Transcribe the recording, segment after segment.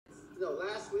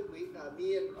last week me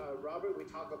and Robert, we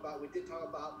did talk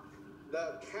about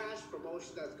the cash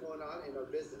promotion that's going on in our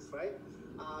business, right?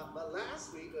 But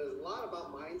last week there was a lot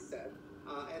about mindset,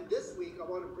 and this week I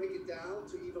want to break it down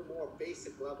to even more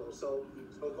basic level. So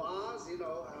Vaz,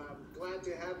 I'm glad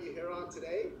to have you here on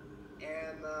today,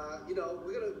 and we're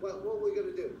gonna what we're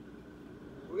gonna do.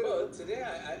 Today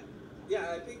I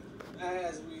think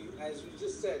as we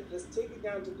just said, let's take it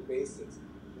down to the basics.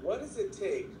 What does it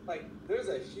take? Like, there's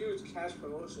a huge cash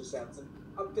promotion, Samson,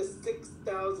 up to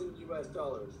 $6,000 US.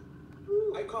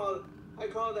 Ooh. I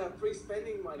call that free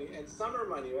spending money and summer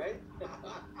money, right?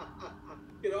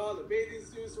 Get all the bathing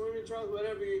suits, swimming trunks,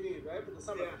 whatever you need, right, for the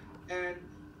summer. Yeah. And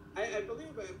I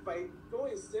believe by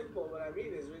going simple, what I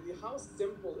mean is really how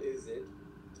simple is it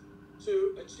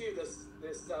to achieve this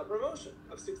promotion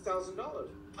of $6,000?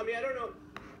 I mean, I don't know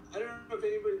if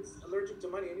anybody's allergic to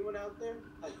money. Anyone out there?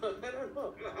 I don't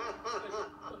know.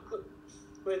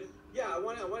 But yeah, I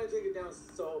want to take it down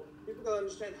so people can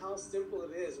understand how simple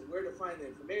it is, where to find the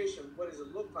information, what does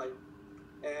it look like,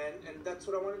 and that's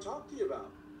what I want to talk to you about.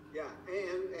 Yeah,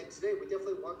 and today we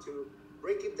definitely want to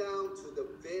break it down to the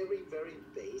very, very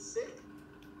basic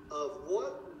of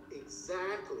what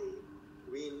exactly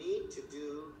we need to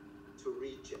do to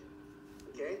reach it.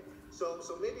 Okay, so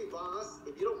maybe Voss,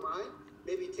 if you don't mind,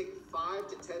 maybe take 5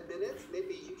 to 10 minutes.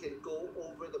 Maybe you can go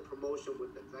over the promotion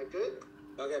with them. Is that good?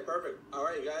 Okay, perfect. All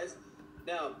right, guys.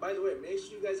 Now, by the way, make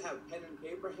sure you guys have pen and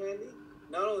paper handy.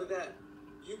 Not only that,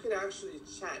 you can actually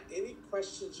chat any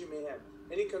questions you may have,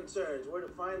 any concerns, where to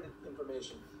find the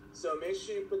information. So make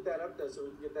sure you put that up there so we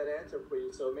can get that answer for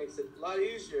you. So it makes it a lot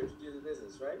easier to do the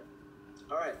business, right?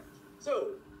 All right.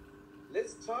 So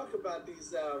let's talk about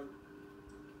these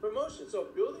promotions. So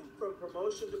building from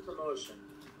promotion to promotion,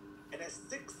 and a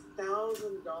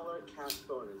 $6,000 cash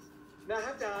bonus. Now I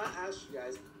have to ask you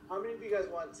guys, how many of you guys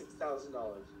want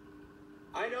 $6,000?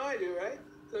 I know I do, right?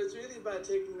 So it's really about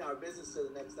taking our business to the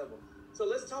next level. So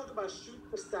let's talk about Shoot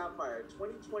for Sapphire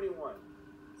 2021.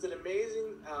 It's an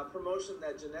amazing promotion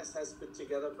that Janess has put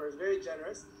together for us. Very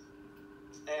generous,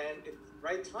 and it's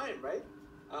right time, right?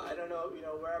 I don't know,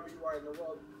 wherever you are in the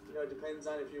world, it depends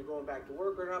on if you're going back to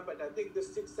work or not. But I think the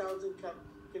 6,000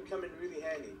 can come in really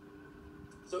handy.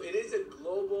 So it is a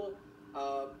global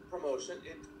promotion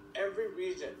in every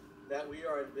region that we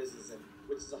are in business in,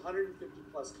 which is 150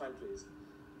 plus countries.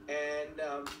 And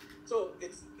so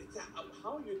it's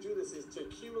how you do this is to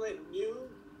accumulate new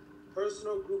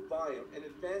personal group volume and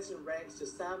advance in ranks to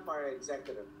Sapphire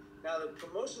Executive. Now the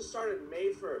promotion started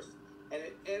May 1st and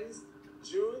it ends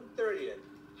June 30th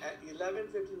at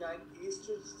 11:59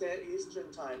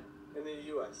 Eastern time in the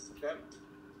US. Okay.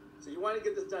 So you want to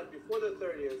get this done before the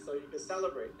 30th so you can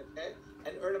celebrate, okay,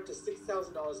 and earn up to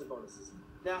 $6,000 in bonuses.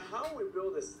 Now, how we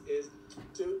build this is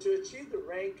to achieve the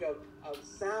rank of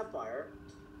Sapphire.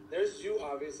 There's you,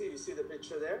 obviously. You see the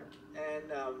picture there.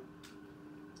 And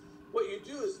what you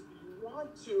do is you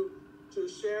want to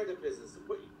share the business.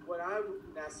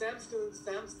 Now,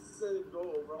 Samson go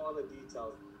over all the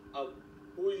details of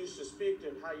who you should speak to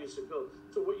and how you should build.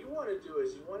 So what you want to do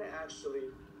is you want to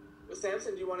actually,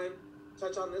 Samson, do you want to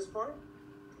touch on this part?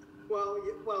 Well,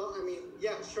 I mean,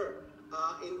 yeah, sure.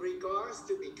 In regards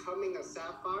to becoming a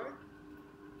Sapphire,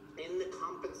 in the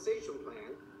compensation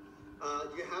plan,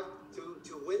 you have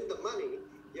to win the money,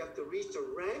 you have to reach the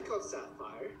rank of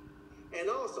Sapphire and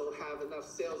also have enough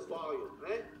sales volume,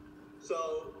 right?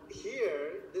 So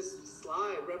here, this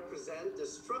slide represents the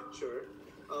structure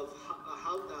of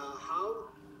how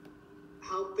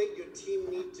big your team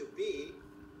needs to be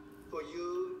for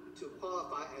you to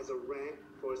qualify as a rank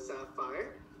for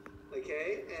Sapphire,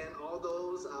 okay? And all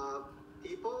those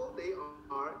people, they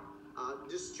are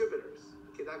distributors.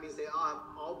 Okay, that means they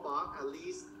all bought at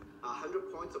least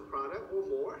 100 points of product or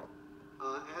more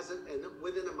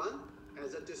within a month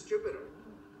as a distributor.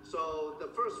 So the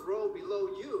first row below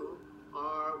you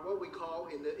are what we call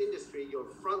in the industry your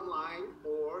front line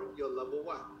or your level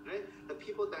 1, right? The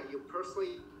people that you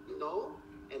personally know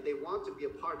and they want to be a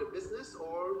part of the business,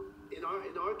 or in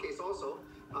our case also,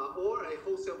 or a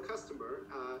wholesale customer,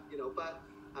 but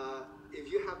if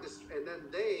you have this, and then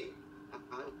they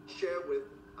share with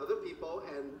other people,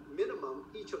 and minimum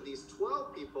each of these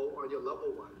 12 people on your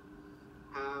level 1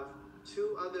 have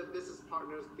 2 other business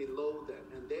partners below them,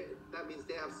 and that means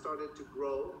they have started to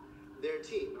grow their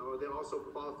team, or they also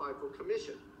qualify for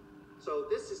commission. So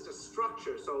this is the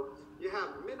structure. So you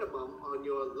have minimum on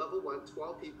your level 1,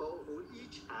 12 people who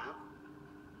each have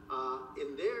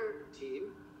in their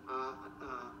team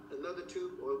another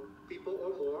 2 people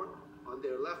or more on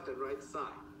their left and right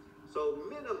side. So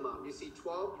minimum, you see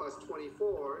 12 plus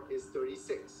 24 is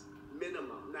 36,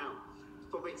 minimum. Now,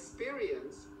 from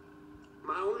experience,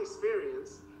 my own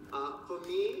experience, for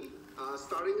me,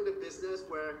 starting in the business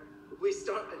where we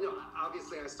start,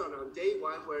 obviously I started on day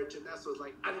one where Jeunesse was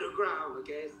like underground,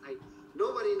 okay? It's like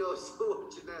nobody knows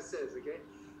what Jeunesse is, okay?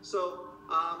 So,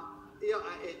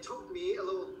 it took me a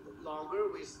little longer.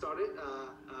 We started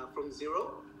from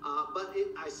zero, but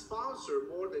I sponsored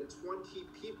more than 20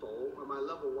 people on my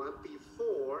level one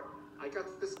before I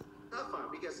got this Sapphire,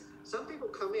 because some people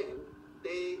come in,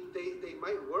 they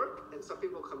might work, and some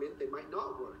people come in, they might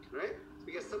not work, right?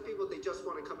 Because some people, they just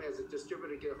want to come in as a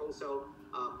distributor, get a wholesale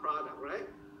product, right?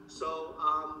 So,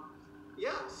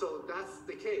 so that's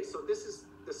the case. So this is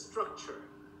the structure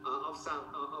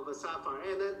of a Sapphire.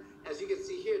 And then, as you can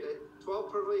see here, the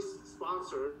 12 privileged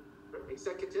sponsored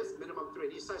executives, minimum 3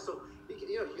 on each side. So,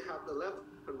 you have the left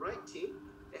and right team.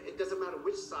 It doesn't matter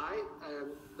which side.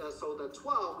 And so the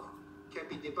 12 can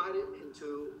be divided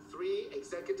into 3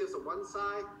 executives on one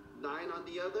side, 9 on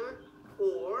the other,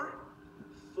 or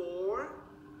 4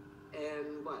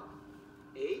 and what?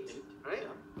 8, right?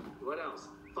 Yeah. What else?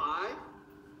 5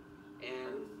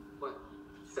 and what?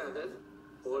 7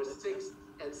 or 6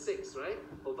 and 6, right?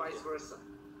 Or vice versa.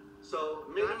 So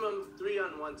minimum 3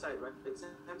 on one side, right? It's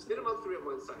minimum 3 on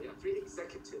one side. Yeah, 3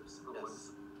 executives on one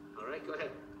side. All right, go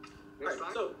ahead. Next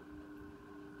slide.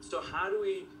 So how do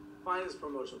we find this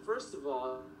promotion? First of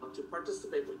all, to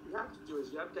participate, what you have to do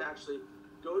is you have to actually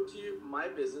go to My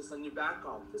Business on your back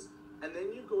office, and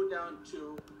then you go down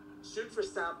to Shoot for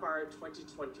Sapphire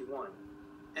 2021.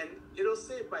 And it'll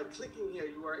say by clicking here,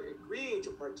 you are agreeing to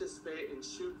participate in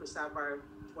Shoot for Sapphire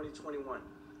 2021.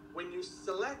 When you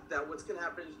select that, what's going to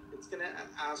happen is it's going to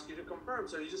ask you to confirm.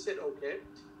 So you just hit OK.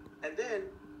 And then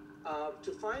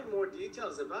to find more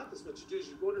details about this, what you do is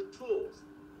you go to Tools.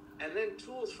 And then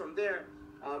Tools from there,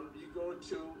 you go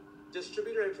to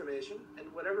Distributor Information.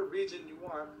 And whatever region you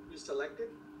are, you select it.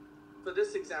 For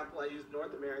this example, I used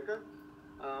North America.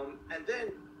 And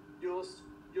then you'll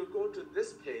go to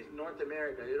this page, North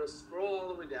America. It'll scroll all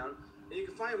the way down. And you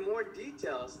can find more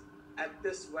details at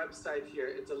this website here.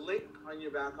 It's a link on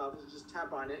your back office. Just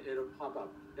tap on it, it'll pop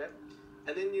up, okay?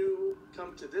 And then you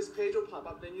come to this page, will pop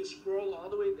up. Then you scroll all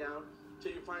the way down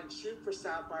till you find Shoot for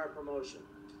Sapphire promotion.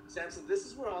 Samson, this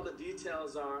is where all the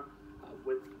details are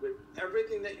with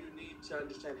everything that you need to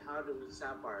understand how to reach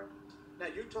Sapphire. Now,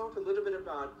 you talked a little bit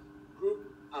about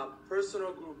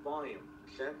personal group volume,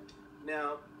 okay?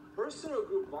 Now, personal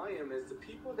group volume is the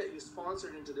people that you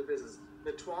sponsored into the business,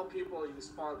 the 12 people you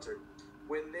sponsored.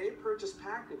 When they purchase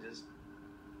packages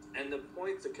and the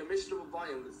points, the commissionable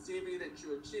volume, the CV that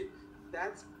you achieve,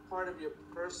 that's part of your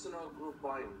personal group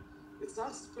volume. It's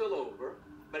not spillover,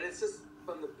 but it's just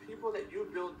from the people that you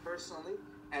build personally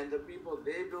and the people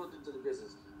they build into the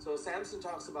business. So Samson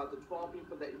talks about the 12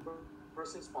 people that you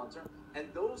personally sponsor, and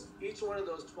each one of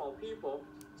those 12 people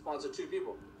sponsor 2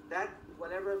 people. That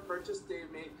whatever purchase they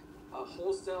make,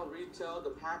 wholesale, retail, the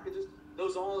packages,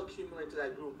 those all accumulate to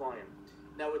that group volume.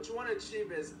 Now, what you want to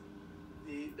achieve is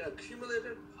the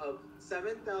accumulative of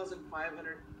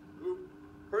 7,500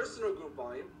 personal group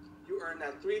volume. You earn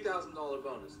that $3,000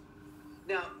 bonus.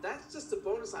 Now, that's just a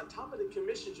bonus on top of the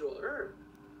commissions you'll earn.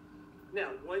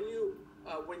 Now,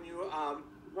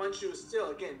 once you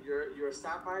still, again, you're a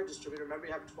Sapphire distributor. Remember,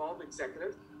 you have 12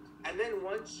 executives. And then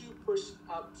once you push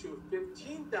up to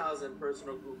 15,000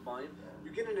 personal group volume,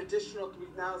 you get an additional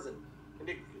 3,000, and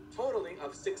a totaling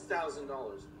of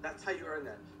 $6,000. That's how you earn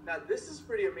that. Now, this is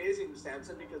pretty amazing,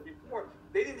 Samson, because before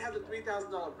they didn't have the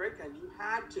 $3,000 breakdown. You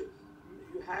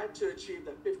had to achieve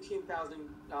the 15,000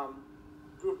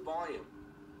 group volume.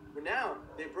 But now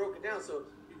they broke it down, so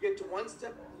you get to one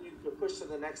step, and you can push to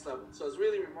the next level. So it's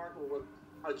really remarkable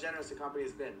how generous the company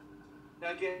has been.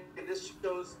 Now, again, this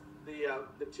shows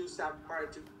the 2 Sapphire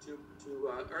to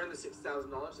earn the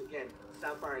 $6,000. Again,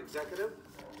 Sapphire executive,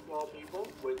 12 people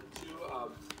with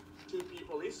 2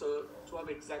 people each, so 12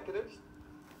 executives,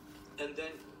 and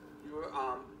then you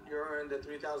earn the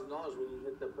 $3,000 when you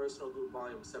hit the personal group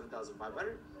volume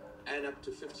 7,500, and up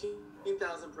to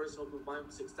 15,000 personal group volume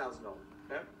 $6,000.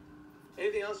 Okay.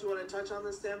 Anything else you want to touch on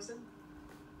this, Samson?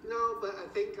 No, but I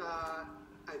think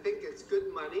it's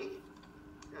good money.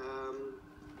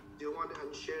 Do you want to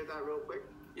unshare that real quick?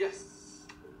 Yes.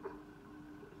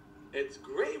 It's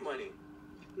great money.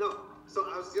 No, so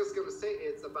I was just going to say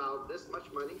it's about this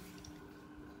much money.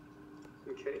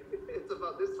 Okay, it's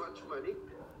about this much money.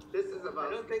 This is about.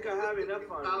 I don't think I have enough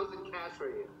on 6,000 cash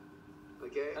right here.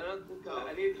 Okay. I don't think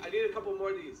I need a couple more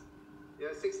of these.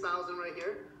 Yeah, 6,000 right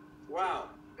here. Wow.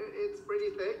 It's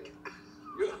pretty thick.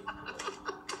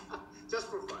 Just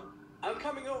for fun. I'm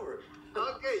coming over.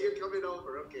 Okay, you're coming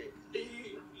over. Okay.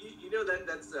 You know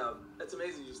that's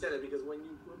amazing you said it, because when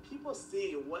people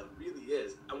see what really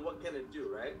is and what gonna do,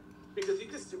 right? Because you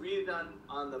just read it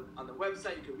on the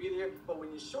website, you can read it here, but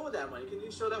when you show that money, can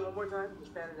you show that one more time?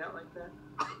 Just fan it out like that.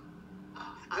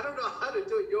 I don't know how to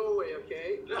do it your way,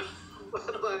 okay?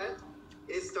 but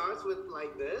it starts with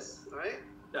like this, right?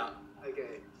 Yeah.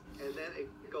 Okay, and then it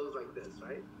goes like this,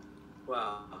 right?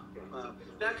 Wow. Okay.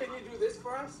 Now, can you do this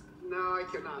for us? No, I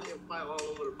cannot. It'll fly all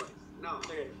over the place. No.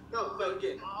 Okay. No, but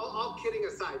Okay. all kidding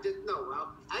aside, just no.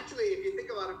 Well, actually, if you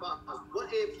think about it, boss, what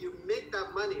if you make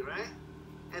that money, right?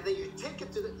 And then you take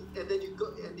it to and then you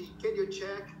go and you get your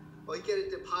check or you get a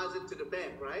deposit to the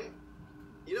bank, right?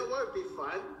 You know what would be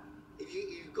fun? If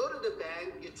you go to the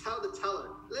bank, you tell the teller,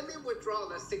 let me withdraw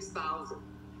that 6,000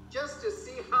 just to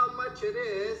see how much it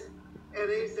is. And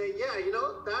they say, yeah, you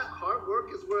know, that hard work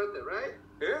is worth it, right?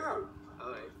 Yeah.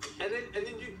 All right. And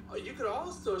then you could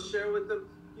also share with them,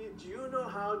 do you know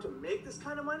how to make this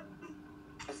kind of money?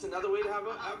 That's another way to have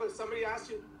somebody ask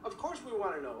you. Of course we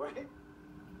want to know, right?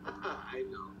 I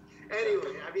know.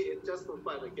 Anyway, I mean, it's just for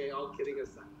fun, okay? All kidding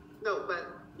aside. No, but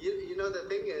you know, the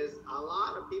thing is, a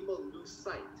lot of people lose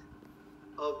sight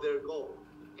of their goal.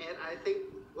 And I think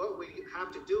what we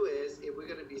have to do is, if we're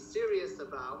going to be serious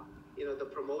about, you know, the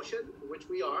promotion, which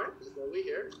we are, is why we're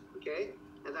here, okay?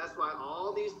 And that's why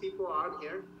all these people are on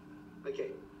here.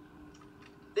 Okay.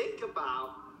 Think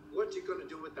about what you're going to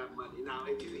do with that money. Now,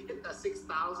 if you hit that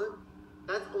 6,000,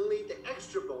 that's only the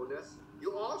extra bonus.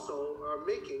 You also are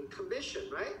making commission,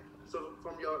 right? So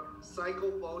from your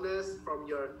cycle bonus, from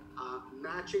your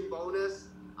matching bonus,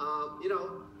 you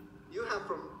know, you have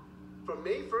from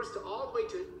May 1st to all the way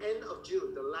to end of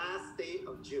June, the last day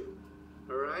of June.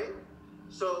 All right?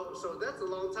 So that's a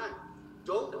long time.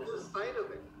 Don't lose sight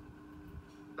of it.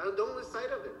 Now, don't lose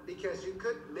sight of it because you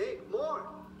could make more.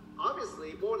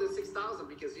 Obviously, more than 6,000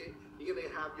 because you're going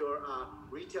to have your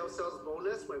retail sales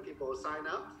bonus when people sign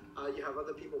up. You have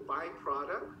other people buying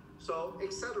product, so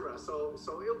etc. So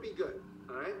it'll be good.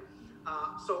 All right.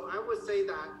 So I would say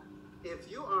that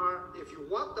if you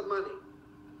want the money,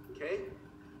 okay,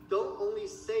 don't only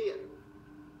say it.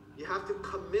 You have to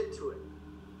commit to it.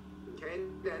 Okay.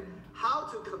 Then how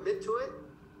to commit to it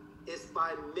is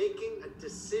by making a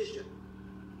decision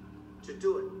to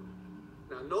do it.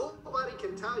 Now, nobody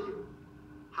can tell you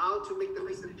how to make the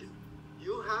decision.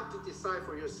 You have to decide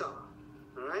for yourself.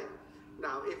 All right.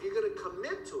 Now, if you're going to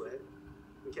commit to it,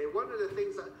 okay, one of the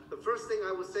things, the first thing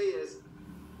I would say is,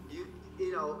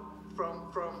 you know,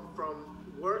 from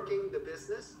working the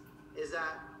business, is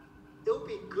that it'll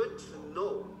be good to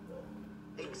know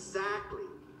exactly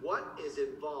what is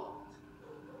involved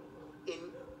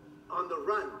on the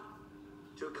run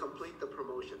to complete the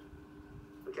promotion.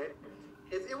 Okay,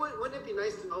 wouldn't it be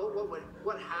nice to know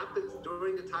what happens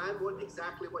during the time,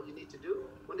 exactly what you need to do?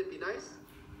 Wouldn't it be nice?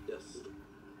 Yes.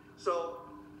 So,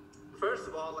 first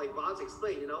of all, like Boz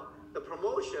explained, you know, the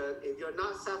promotion, if you're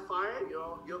not Sapphire,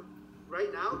 you're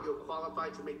right now, you're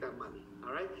qualified to make that money,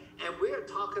 all right? And we're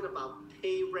talking about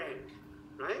pay rank,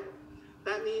 right?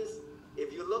 That means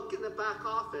if you look in the back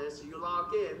office, you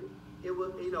log in, it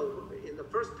will, you know, in the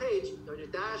first page on your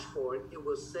dashboard, it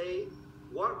will say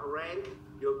what rank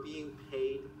you're being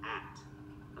paid at,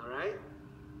 all right?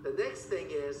 The next thing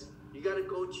is, you got to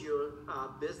go to your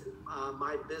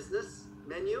My Business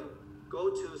menu, go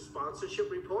to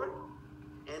sponsorship report,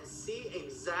 and see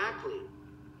exactly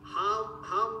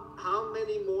how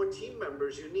many more team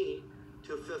members you need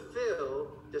to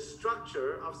fulfill the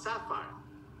structure of Sapphire.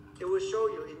 It will show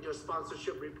you in your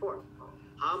sponsorship report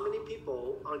how many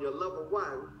people on your level 1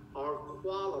 are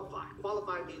qualified.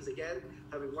 Qualified means, again,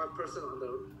 having one person on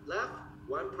the left,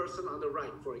 one person on the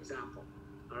right, for example.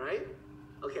 All right?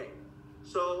 Okay.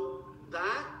 So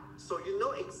you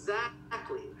know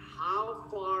exactly how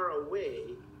far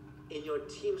away in your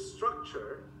team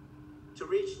structure to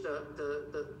reach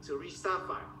to reach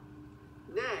Sapphire.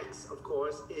 Next, of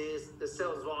course, is the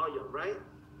sales volume, right?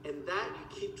 And that you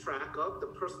keep track of. The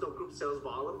personal group sales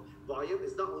volume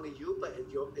is not only you, but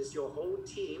it's your whole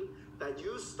team that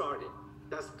you started.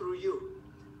 That's through you.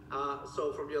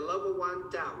 So from your level 1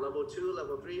 down, level 2,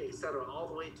 level 3, etc., all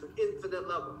the way to infinite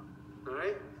level. All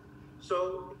right.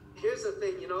 So here's the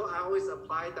thing, you know, I always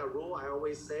apply that rule. I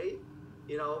always say,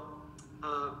 you know,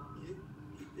 I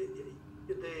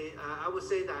would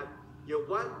say that you're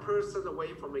one person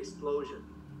away from explosion,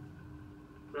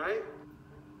 right?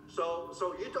 So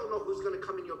you don't know who's going to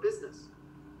come in your business.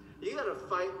 You got to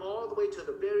fight all the way to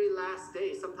the very last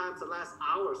day, sometimes the last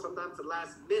hour, sometimes the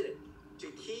last minute,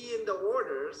 to key in the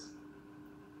orders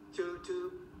to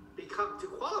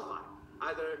qualify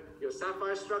either your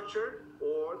Sapphire structure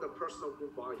or the personal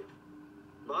group volume.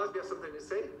 Boz, you have something to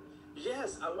say?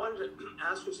 Yes, I wanted to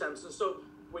ask you, Samson. So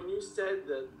when you said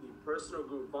that the personal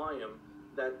group volume,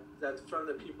 that's from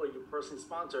the people you personally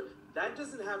sponsor. That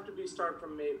doesn't have to be start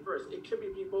from May 1st. It could be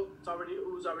people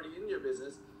who's already in your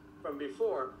business from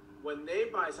before. When they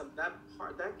buy something, that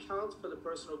counts for the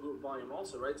personal group volume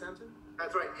also, right, Samson?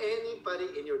 That's right.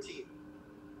 Anybody in your team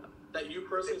that you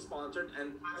personally sponsored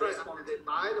and right. They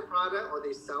buy the product or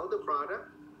they sell the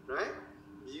product, right?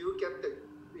 You get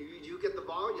the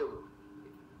volume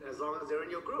as long as they're in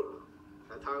your group.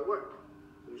 That's how it works.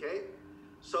 Okay.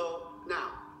 So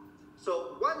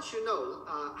once you know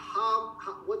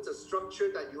what's the structure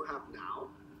that you have now,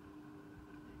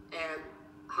 and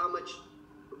how much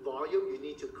volume you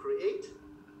need to create,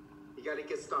 you got to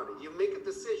get started. You make a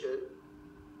decision.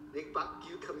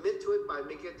 You commit to it by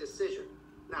making a decision.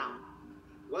 Now,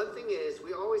 one thing is,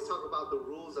 we always talk about the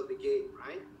rules of the game,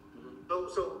 right? Mm-hmm.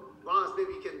 So, Boss,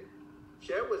 maybe you can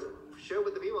share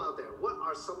with the people out there, what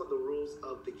are some of the rules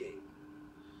of the game?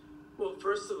 Well,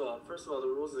 first of all, the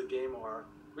rules of the game are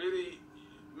really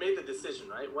make the decision,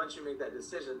 right? Once you make that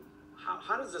decision,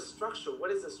 how does the structure?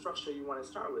 What is the structure you want to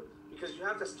start with? Because you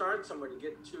have to start somewhere to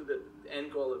get to the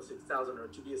end goal of 6,000 or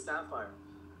to be a Sapphire.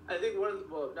 I think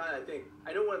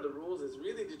I know one of the rules is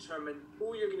really determine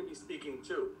who you're going to be speaking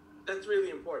to. That's really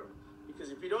important,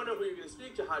 because if you don't know who you're going to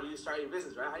speak to, how do you start your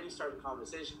business, right? How do you start a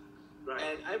conversation? Right.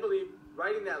 And I believe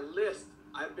writing that list,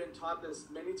 I've been taught this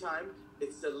many times,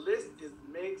 it's the list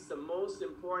makes the most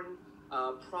important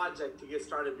project to get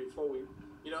started before you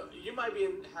might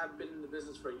have been in the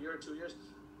business for a year or 2 years,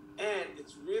 and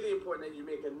it's really important that you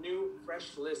make a new,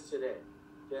 fresh list today.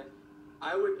 Okay,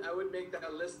 I would make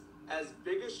that list as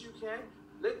big as you can.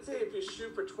 Let's say if you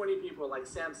shoot for 20 people, like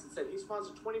Samson said, he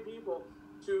sponsored 20 people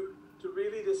to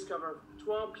really discover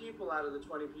 12 people out of the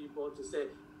 20 people to say,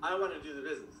 I want to do the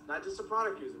business, not just a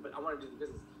product user, but I want to do the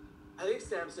business. I think,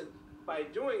 Samson, by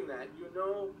doing that, you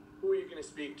know who you're going to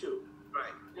speak to.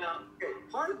 Right. Now,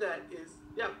 part of that is,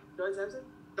 go ahead, Samson.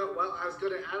 No, well, I was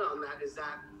going to add on that is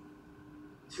that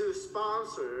to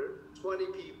sponsor 20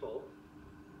 people,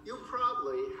 you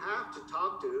probably have to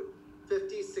talk to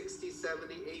 50, 60,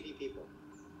 70, 80 people.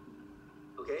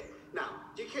 Okay? Now,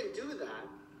 you can do that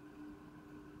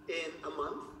in a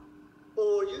month,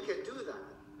 or you can do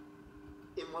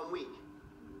that in 1 week.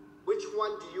 Which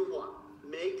one do you want?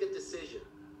 Make a decision,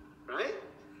 right?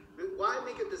 Why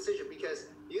make a decision? Because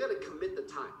you got to commit the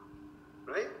time,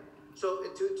 right? So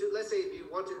let's say if you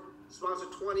want to sponsor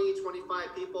 20,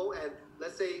 25 people, and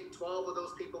let's say 12 of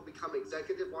those people become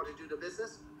executive, want to do the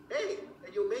business, hey,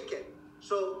 and you'll make it.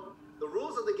 So the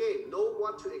rules of the game, know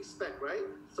what to expect, right?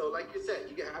 So like you said,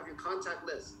 you can have your contact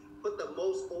list. Put the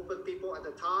most open people at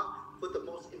the top, put the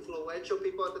most influential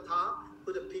people at the top,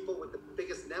 put the people with the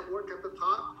biggest network at the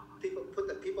top, put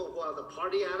the people who are the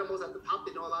party animals at the top.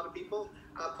 They know a lot of people.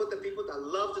 Put the people that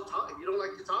love to talk. If you don't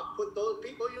like to talk, put those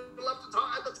people you love to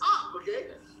talk at the top, okay?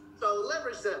 So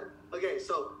leverage them. Okay,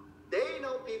 so they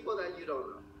know people that you don't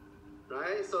know,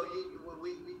 right? So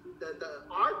the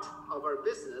art of our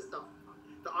business,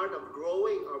 the art of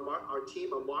growing our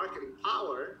team of marketing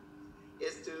power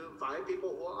is to find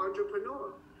people who are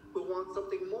entrepreneurs, who want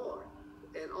something more.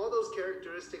 And all those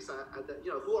characteristics are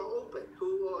who are open,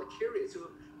 who are curious,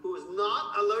 who is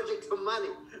not allergic to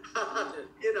money, who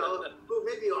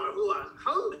are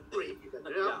hungry,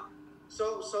 Yeah.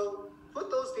 So put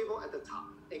those people at the top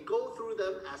and go through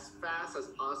them as fast as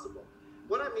possible.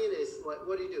 What I mean is,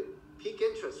 what do you do? Peak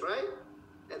interest, right?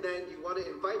 And then you want to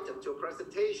invite them to a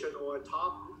presentation or a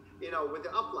talk, with the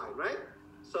upline, right?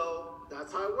 So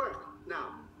that's how it works.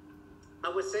 Now, I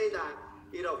would say that,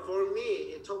 for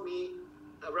me, it took me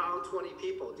around 20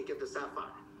 people to get the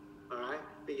Sapphire, all right?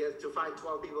 Because to find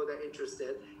 12 people that are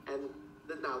interested. And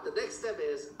now the next step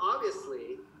is,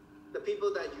 obviously, the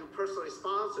people that you personally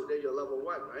sponsor, they're your level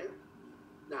 1, right?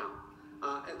 Now,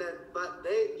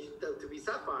 to be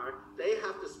Sapphire, they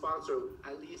have to sponsor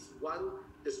at least one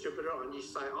distributor on each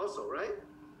side also, right?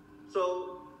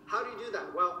 So how do you do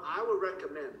that? Well, I would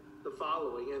recommend the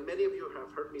following, and many of you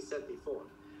have heard me said before.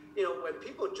 When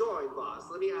people join, boss,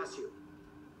 let me ask you,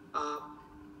 a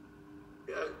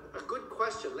good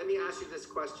question. Let me ask you this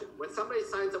question. When somebody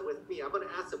signs up with me, I'm going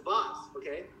to ask the boss,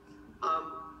 okay,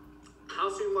 how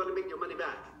soon you want to make your money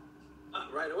back?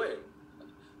 Right away.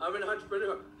 I'm an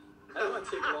entrepreneur. I don't want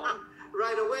to take long.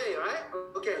 Right away, right?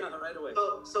 Okay. Right away.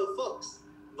 So folks,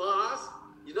 boss,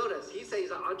 you notice he says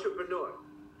he's an entrepreneur,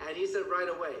 and he said right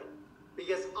away,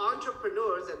 because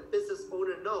entrepreneurs and business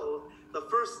owners know the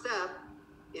first step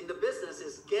in the business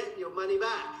is get your money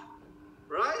back,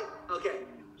 right? Okay.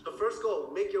 So first goal,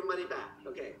 make your money back.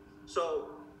 Okay.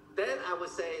 So then I would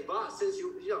say, boss, since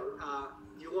you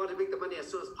want to make the money as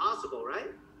soon as possible,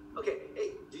 right? Okay.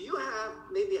 Hey, do you have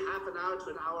maybe half an hour to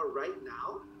an hour right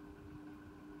now?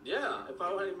 Yeah, if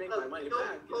I want to make my money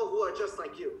back. People who are just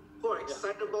like you, who are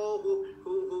excitable,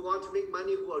 who want to make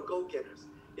money, who are go-getters.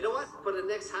 You know what? For the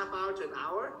next half hour to an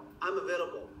hour, I'm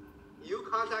available. You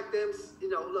contact them,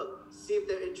 look, see if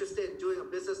they're interested in doing a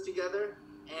business together,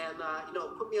 and,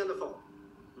 put me on the phone.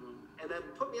 And then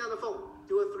put me on the phone.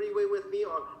 Do a three-way with me,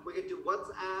 or we can do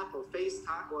WhatsApp or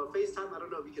FaceTime. Well, FaceTime, I don't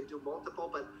know if you can do multiple,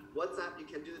 but WhatsApp, you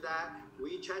can do that.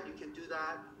 WeChat, you can do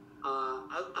that.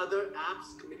 Other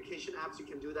apps, communication apps, you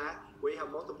can do that, where you have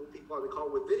multiple people on the call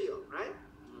with video, right?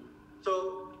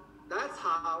 So that's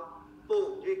how,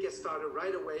 boom, you get started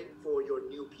right away for your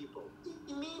new people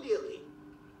immediately,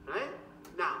 right?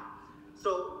 Now,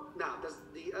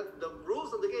 the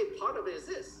rules of the game, part of it is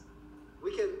this.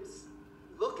 We can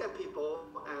look at people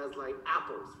as like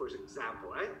apples, for example,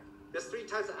 right? There's 3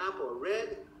 types of apple: a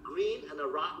red, green, and a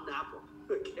rotten apple.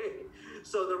 Okay,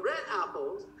 so the red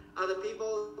apples are the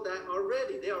people that are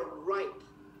ready. They are ripe.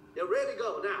 They're ready to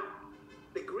go. Now,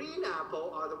 the green apple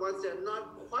are the ones that are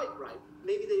not quite ripe.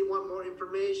 Maybe they want more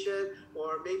information,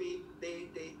 or maybe they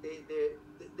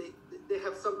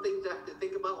have something to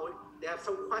think about, or they have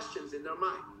some questions in their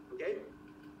mind. Okay.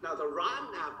 Now the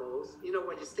rotten apples, when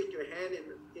you stick your hand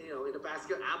in a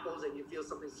basket of apples and you feel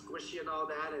something squishy and all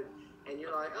that, and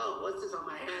you're like, oh, what's this on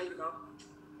my hand?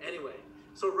 Anyway,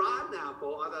 so rotten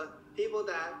apple are the people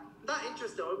that not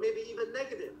interested, or maybe even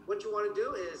negative. What you want to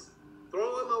do is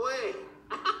throw them away.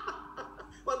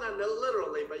 Well, not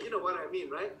literally, but you know what I mean,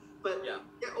 right? But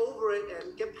get over it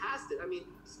and get past it. I mean,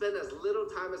 spend as little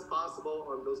time as possible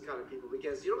on those kind of people,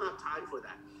 because you don't have time for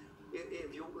that.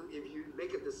 If you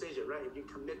make a decision, right? If you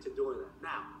commit to doing that.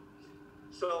 Now,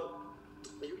 so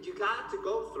you got to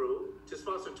go through to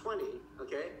sponsor 20,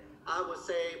 okay? I would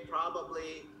say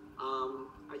probably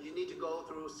you need to go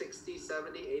through 60,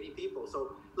 70, 80 people.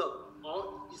 So look,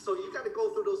 so you got to go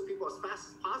through those people as fast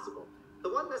as possible. The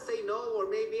one that say no, or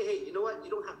maybe, hey, you know what? You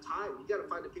don't have time. You got to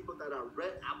find the people that are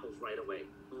red apples right away.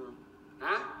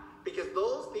 Huh? Because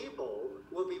those people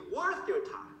will be worth your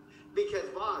time. Because,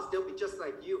 boss, they'll be just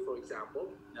like you, for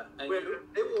example. Yeah. Where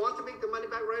they will want to make the money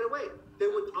back right away. They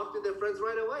would talk to their friends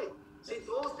right away. See,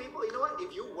 those people, you know what?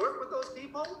 If you work with those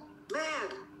people,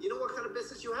 man, you know what kind of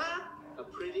business you have? A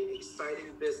pretty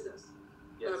exciting business.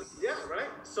 Yes. Yeah, right?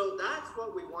 So that's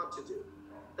what we want to do.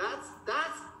 That's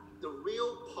the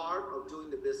real part of doing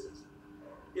the business.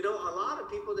 A lot of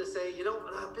people that say,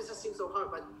 business seems so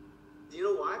hard, but you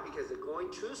know why? Because they're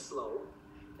going too slow,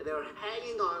 and they're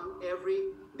hanging on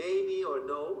every maybe or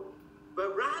no,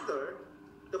 but rather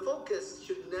the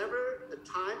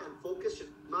time and focus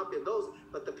should not be on those,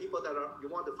 but the people that you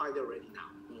want to find already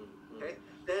now. Okay,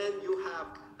 then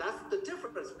that's the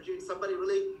difference between somebody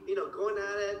really going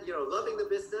at it, loving the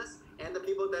business, and the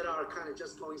people that are kind of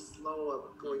just going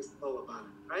slow about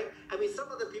it, right? I mean,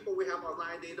 some of the people we have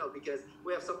online, they know, because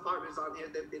we have some partners on here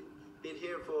that have been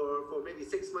here for maybe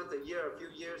 6 months, a year, a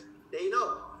few years. They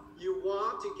know you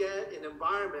want to get an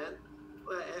environment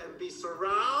and be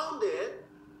surrounded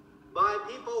by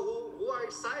people who are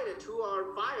excited, who are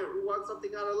on fire, who want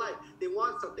something out of life. They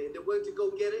want something, they're willing to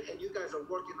go get it, and you guys are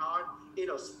working hard,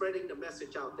 spreading the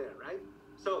message out there, right?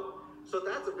 So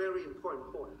that's a very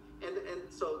important point. And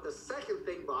so the second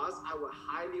thing, boss, I would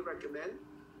highly recommend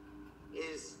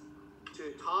is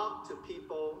to talk to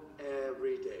people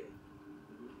every day.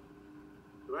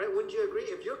 Right? Wouldn't you agree?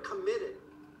 If you're committed,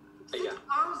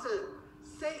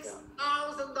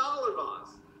 $6,000,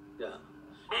 boss. Yeah.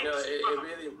 It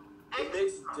really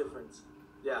makes a difference.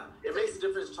 Yeah. It makes a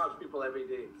difference to talk to people every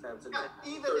day, Samson. Yeah,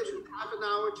 even if it's half an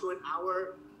hour to an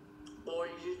hour, or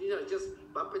you just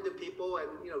bump into people and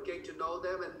getting to know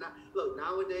them. And look,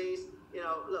 nowadays,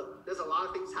 there's a lot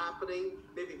of things happening.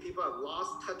 Maybe people have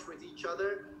lost touch with each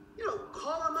other.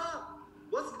 Call them up.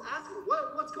 Ask them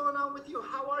what's going on with you.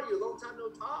 How are you? Long time no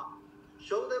talk.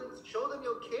 Show them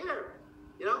you care.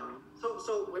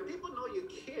 So when people know you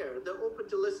care, they're open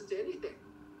to listen to anything.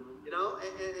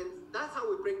 And that's how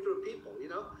we break through people.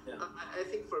 Yeah. I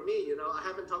think for me, I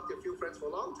haven't talked to a few friends for a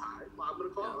long time. Well, I'm gonna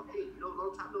call them. Hey,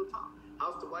 long time no talk.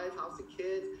 How's the wife? How's the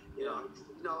kids?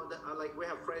 Like we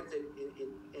have friends in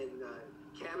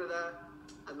Canada.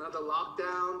 Another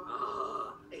lockdown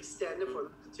extended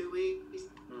for 2 weeks.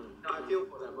 I feel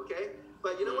for them. Okay,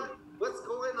 but you know what? What's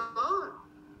going on?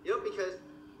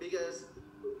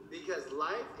 Because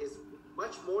life is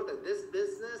much more than this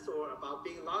business, or about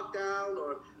being locked down,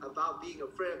 or about being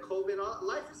afraid of COVID.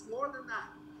 Life is more than that.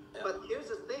 Yeah. But here's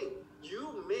the thing: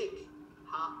 you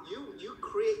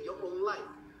create your own life.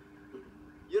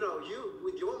 You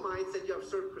with your mindset, you have a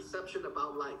certain perception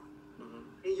about life.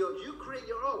 And you create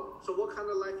your own. So what kind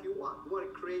of life you want? You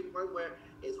want to create one where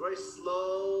it's very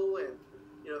slow and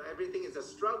everything is a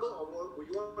struggle, or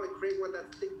you want to create one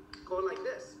that's going like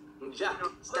this. Yeah,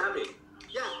 stabbing.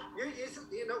 Yeah,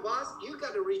 boss, you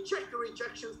got to reject the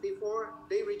rejections before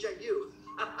they reject you.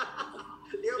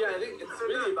 Yeah, I think it's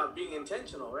really about being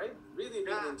intentional, right? Really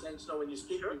being intentional when you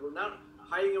speak to people, not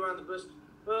hiding around the bush.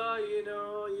 Oh,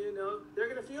 they're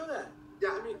gonna feel that.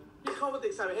 Yeah. I mean, you come with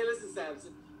excitement. Hey, listen,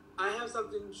 Samson, I have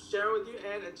something to share with you,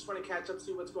 and I just want to catch up,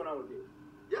 see what's going on with you.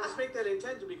 Yeah. Let's make that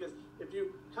intention, because if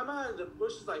you come out of the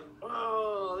bushes like,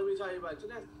 oh, let me tell you about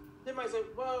Jeanette, they might say,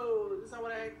 whoa, this is not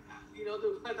what I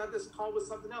thought this call was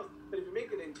something else. But if you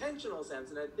make it intentional,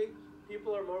 Samson, I think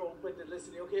people are more open to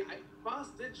listening. Okay, boss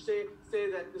did say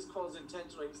that this call is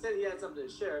intentional. He said he had something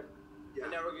to share,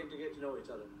 and now we're going to get to know each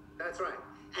other. That's right.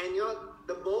 And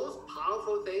the most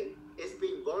powerful thing is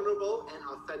being vulnerable and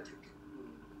authentic.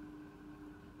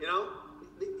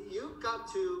 You got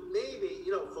to maybe,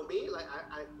 for me, like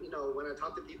I when I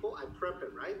talk to people, I prep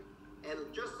it, right?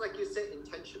 And just like you said,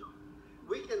 intentional.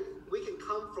 We can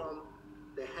come from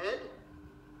the head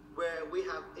where we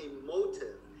have a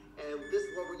motive, and this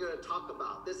is what we're going to talk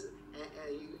about. This,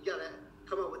 and you got to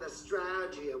come up with a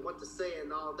strategy and what to say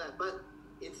and all that. But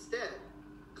instead,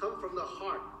 come from the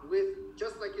heart with,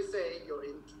 just like you say, your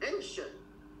intention,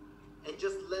 and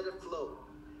just let it flow.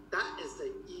 That is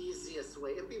the easiest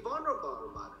way. And be vulnerable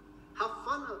about it. Have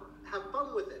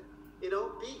fun with it.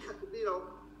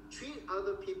 Treat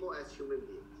other people as human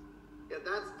beings. Yeah,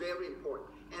 that's very important.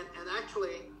 And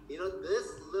actually, this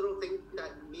little thing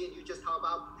that me and you just talked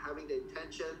about, having the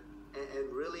intention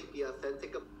and really be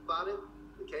authentic about it,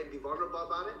 okay, be vulnerable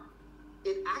about it,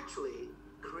 it actually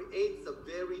creates a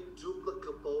very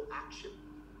duplicable action.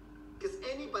 Because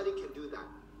anybody can do that,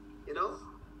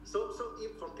 So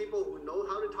from people who know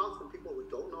how to talk, from people who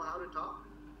don't know how to talk,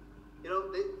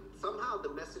 somehow the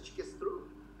message gets through,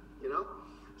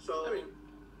 So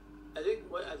I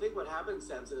think what happens,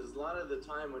 Samson, is a lot of the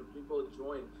time when people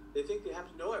join, they think they have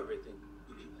to know everything.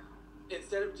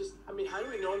 Instead of just, how do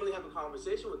we normally have a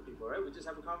conversation with people, right? We just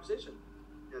have a conversation.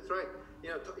 That's right.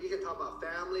 You can talk about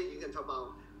family, you can talk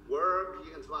about work,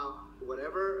 you can talk about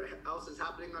whatever else is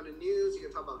happening on the news, you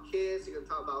can talk about kids, you can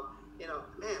talk about,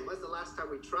 man, when's the last time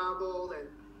we traveled, and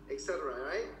etc.,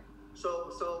 right?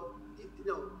 So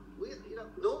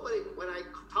nobody, when I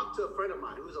talked to a friend of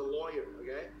mine who's a lawyer,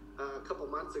 okay, a couple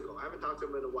months ago, I haven't talked to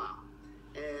him in a while,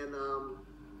 and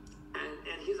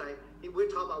he's like, we're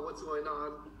talking about what's going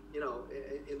on,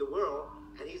 in the world,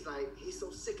 and he's like, he's so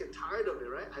sick and tired of it,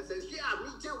 right? I says, yeah, me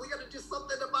too, we got to do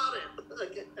something about it.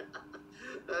 Okay.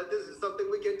 This is something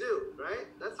we can do, right?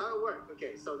 That's how it works.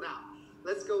 Okay, so now,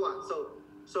 let's go on.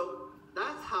 So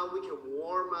that's how we can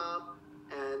warm up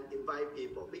and invite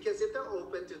people. Because if they're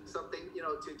open to something,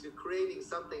 to creating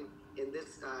something in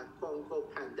this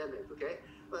quote-unquote pandemic, okay?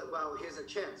 But, well, here's a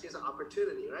chance, here's an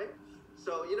opportunity, right?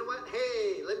 So, you know what?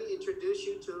 Hey, let me introduce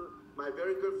you to my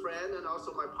very good friend and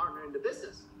also my partner in the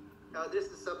business. This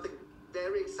is something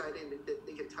very exciting that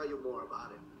they can tell you more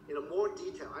about it, more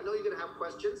detail. I know you're going to have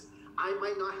questions. I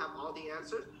might not have all the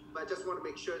answers, but I just want to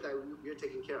make sure that you're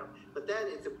taken care of. But then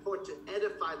it's important to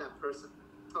edify that person.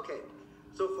 Okay,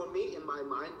 so for me, in my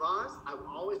mind, Vaz, I've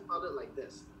always thought it like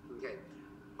this. Okay,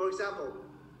 for example,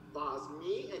 Vaz,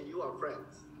 me and you are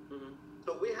friends. Mm-hmm.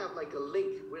 So we have like a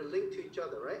link. We're linked to each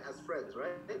other, right? As friends,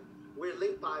 right? We're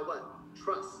linked by what?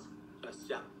 Trust. Trust,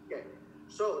 yeah. Okay,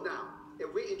 so now,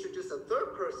 if we introduce a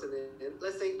third person in,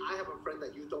 let's say I have a friend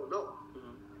that you don't know,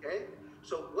 okay?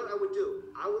 So what I would do,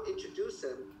 I would introduce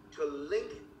him to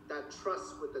link that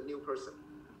trust with the new person.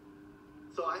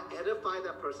 So I edify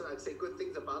that person, I'd say good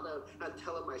things about them, I'd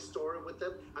tell him my story with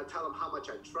them, I'd tell him how much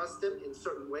I trust him in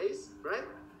certain ways, right?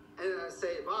 And then I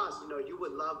say, Boss, you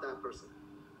would love that person.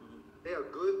 They're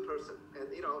a good person. And,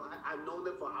 I've known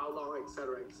them for how long, et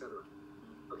cetera, et cetera.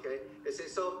 Okay? They say,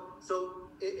 so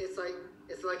it's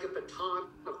like a baton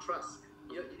of trust.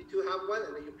 You do have one,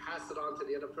 and then you pass it on to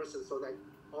the other person so that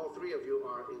all three of you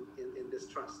are in this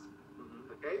trust.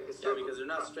 Okay? Yeah, because they're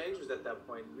not strangers at that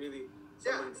point. Really,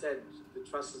 someone said the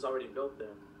trust is already built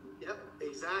there. Yep,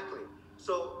 exactly.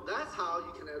 So that's how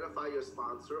you can edify your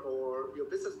sponsor or your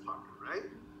business partner, right?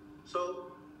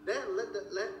 So then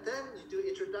then you do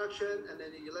introduction, and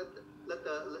then you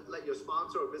let your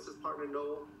sponsor or business partner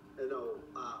know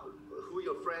who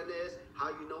your friend is, how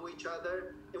you know each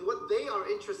other, and what they are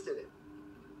interested in.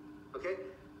 Okay?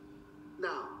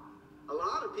 Now, a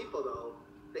lot of people, though,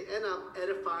 they end up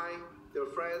edifying their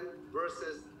friend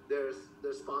versus their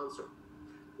sponsor.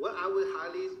 What I would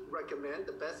highly recommend,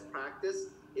 the best practice,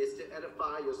 is to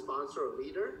edify your sponsor or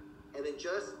leader, and then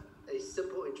just a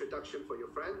simple introduction for your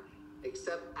friend,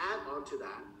 except add on to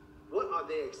that, what are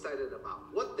they excited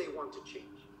about? What they want to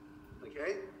change.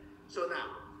 Okay?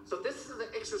 So this is an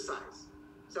exercise.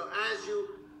 So as you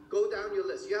go down your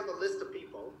list, you have a list of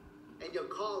people, and you're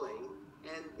calling,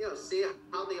 and see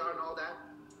how they are and all that.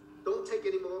 Don't take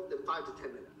any more than 5 to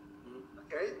 10 minutes.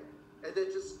 Okay, and then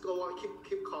just go on,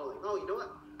 keep calling. Oh, you know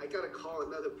what? I gotta call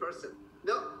another person.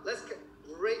 No,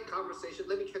 great conversation.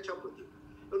 Let me catch up with you.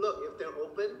 But look, if they're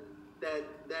open, then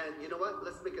you know what?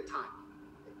 Let's make a time.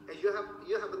 And you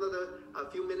have another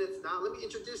few minutes now. Let me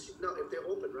introduce you. No, if they're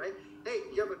open, right? Hey,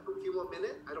 you have a few more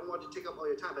minutes. I don't want to take up all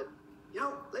your time, but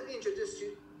let me introduce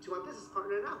you to my business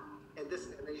partner now. And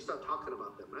then you start talking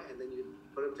about them, right? And then you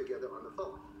put them together on the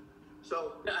phone.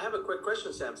 So now, I have a quick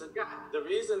question, Samson. Yeah. The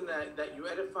reason that you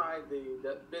edify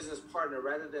the business partner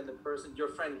rather than the person, your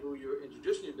friend who you're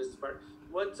introducing your business partner,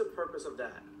 what's the purpose of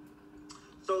that?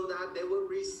 So that they will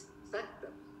respect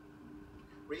them.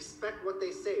 Respect what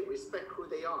they say, respect who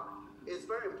they are. It's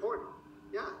very important.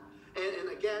 Yeah. And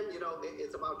again,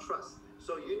 it's about trust.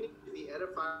 So you need to be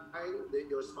edifying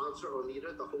your sponsor or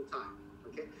leader the whole time.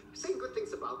 Okay? Saying good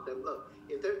things about them. Look,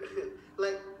 if they're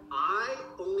like, I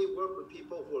only work with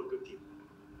people who are good people.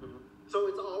 Mm-hmm. So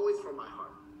it's always from my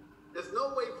heart. There's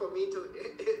no way for me to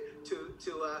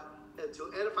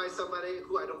edify somebody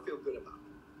who I don't feel good about.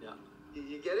 Yeah.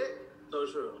 You get it? So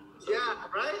true.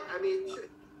 Right? I mean,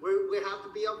 we have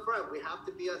to be upfront. We have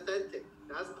to be authentic.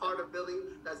 That's part of building.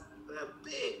 That's a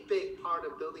big part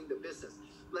of building the business.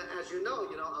 As you know,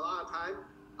 a lot of time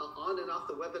on and off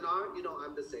the webinar,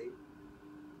 I'm the same,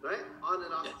 right? On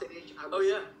and off stage, I'm the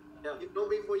same. Yeah. You've known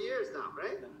me for years now,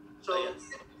 right? Yeah. So,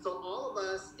 so all of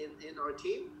us in our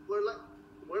team, we're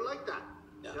like that,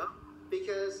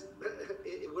 because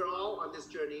we're all on this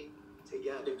journey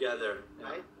together,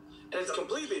 right? And it's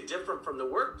completely different from the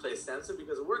workplace, Samson,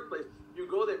 because the workplace, you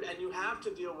go there and you have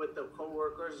to deal with the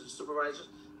coworkers, supervisors,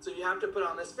 so you have to put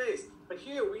on this face. But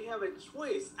here we have a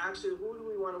choice. Actually, who do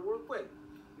we want to work with?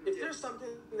 If there's something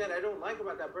that I don't like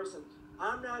about that person,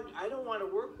 I don't want to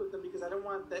work with them because I don't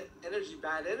want that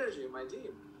bad energy in my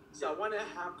team. So I want to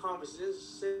have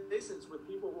conversations with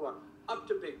people who are up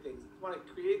to big things, want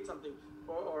to create something,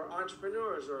 or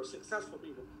entrepreneurs or successful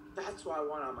people. That's what I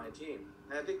want on my team.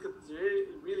 And I think it's really,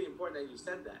 really important that you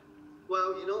said that.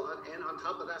 Well, and on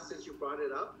top of that, since you brought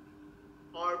it up,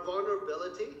 our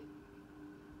vulnerability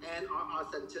and our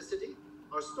authenticity,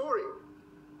 our story,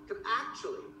 can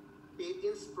actually be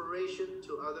inspiration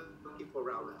to other people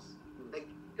around us. Mm-hmm. Like,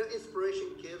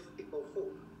 inspiration gives people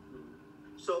hope.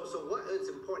 Mm-hmm. So what is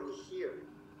important here?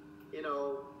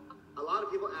 A lot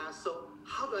of people ask, so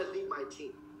how do I lead my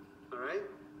team? All right.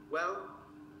 Well,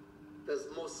 the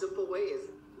most simple way is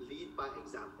lead by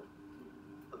example.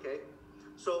 Okay.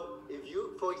 So if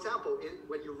you, for example,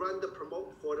 when you run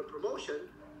for the promotion,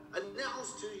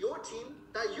 announce to your team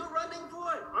that you're running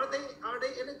for it. Are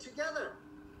they in it together,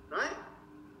 right?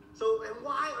 So, and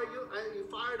why are you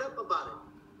fired up about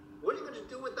it? What are you going to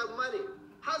do with that money?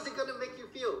 How's it going to make you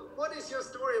feel? What is your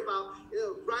story about?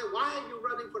 Right? Why are you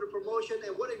running for the promotion?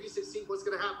 And what if you succeed? What's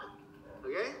going to happen?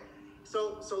 Okay.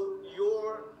 So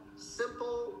your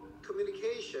simple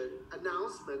communication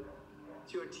announcement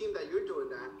to your team that you're doing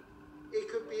that, it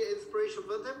could be an inspiration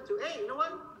for them to, hey, you know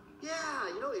what? Yeah,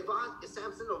 if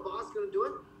Samson or Voss going to do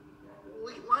it,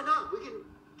 why not? We can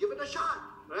give it a shot,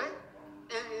 right?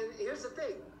 And here's the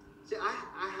thing. See,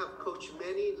 I have coached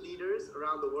many leaders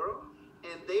around the world,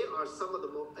 and they are some of the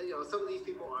most, some of these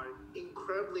people are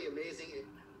incredibly amazing and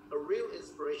a real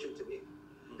inspiration to me.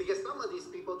 Because some of these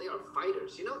people, they are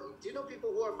fighters. Do you know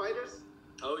people who are fighters?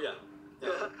 Oh, yeah.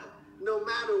 No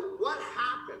matter what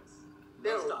happens, they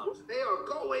are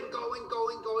going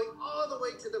all the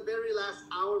way to the very last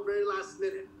hour, very last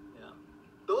minute. Yeah.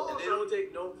 And they don't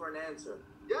take no for an answer.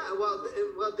 Yeah, well,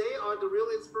 they are the real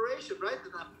inspiration, right?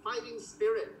 That fighting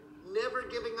spirit, never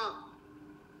giving up.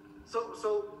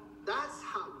 So that's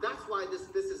why this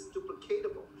is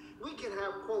duplicatable. We can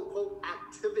have quote unquote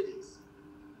activities,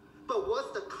 but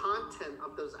what's the content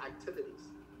of those activities?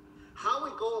 How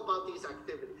we go about these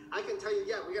activities? I can tell you,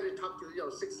 we got to talk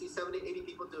to 60, 70, 80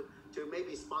 people to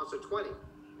maybe sponsor 20,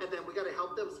 and then we got to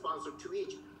help them sponsor 2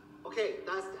 each. Okay,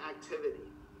 that's the activity.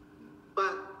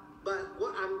 But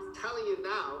what I'm telling you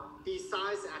now,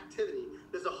 besides the activity,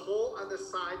 there's a whole other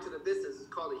side to the business. It's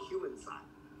called the human side.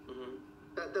 Mm-hmm.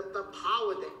 The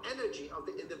power, the energy of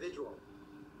the individual.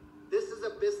 This is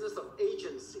a business of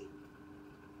agency.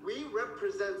 We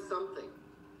represent something.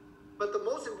 But the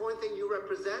most important thing you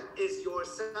represent is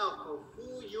yourself, or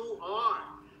who you are,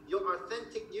 your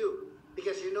authentic you.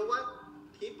 Because you know what?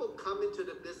 People come into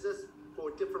the business for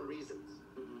different reasons.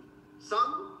 Mm-hmm.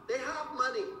 Some, they have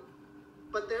money,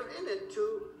 but they're in it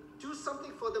to do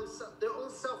something for themselves, their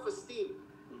own self-esteem.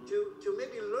 Mm-hmm. to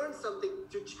maybe learn something,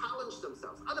 to challenge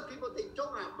themselves. Other people, they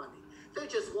don't have money. They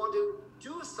just want to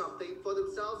do something for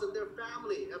themselves and their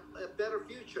family, a better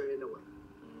future in a way.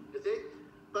 You see?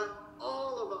 But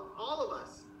all of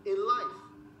us in life,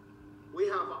 we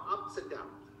have our ups and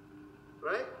downs,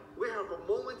 right? We have a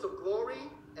moments of glory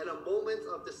and a moment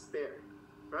of despair,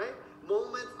 right?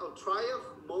 Moments of triumph,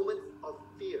 moments of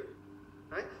fear,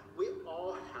 right? We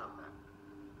all have that.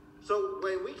 So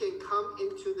when we can come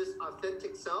into this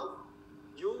authentic self,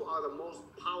 you are the most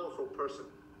powerful person.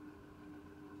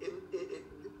 And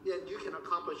you can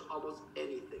accomplish almost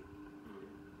anything.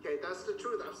 Okay, that's the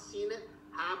truth. I've seen it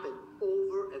happen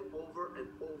over and over and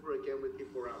over again with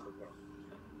people around the world.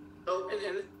 So,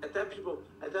 and at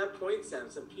that point,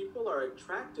 Samson, people are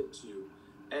attracted to you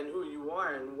and who you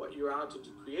are and what you're out to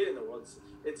create in the world.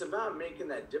 It's about making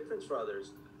that difference for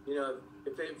others. You know,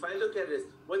 if I look at it as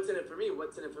what's in it for me,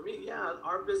 what's in it for me, yeah,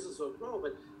 our business will grow.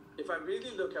 But if I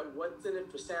really look at what's in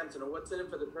it for Samson or what's in it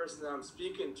for the person that I'm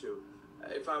speaking to,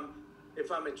 if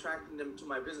I'm attracting them to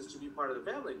my business to be part of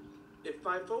the family, if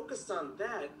I focus on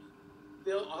that,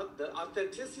 the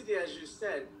authenticity, as you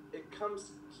said, it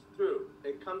comes through.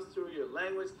 It comes through your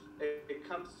language. It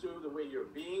comes through the way you're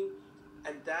being.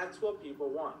 And that's what people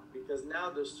want, because now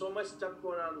there's so much stuff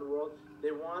going on in the world. They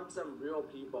want some real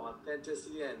people,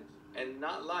 authenticity, and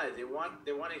not lies. They want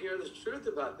to hear the truth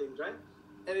about things, right?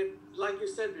 And it, like you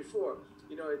said before,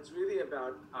 you know, it's really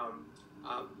about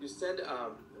you said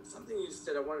something you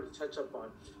said I wanted to touch up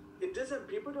on. It doesn't.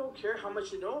 People don't care how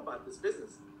much you know about this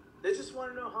business. They just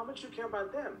want to know how much you care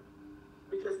about them,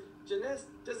 because Jeunesse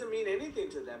doesn't mean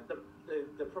anything to them.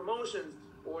 The promotions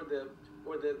or the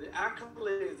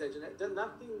accolades that Jeunesse does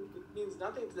nothing. It means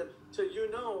nothing to them till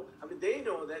you know. I mean, they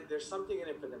know that there's something in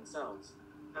it for themselves.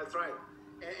 That's right,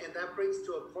 and that brings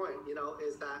to a point. You know,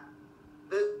 is that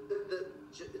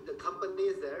the company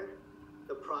is there,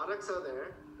 the products are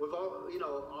there. We've all, you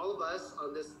know, all of us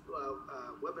on this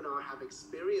webinar have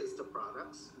experienced the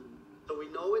products, so we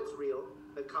know it's real.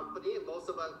 The company, and most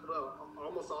of us, well,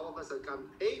 almost all of us have gotten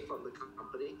paid from the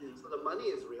company, so the money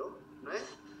is real, right?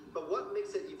 But what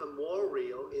makes it even more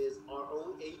real is our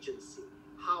own agency,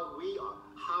 how we are,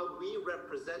 how we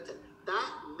represent it. That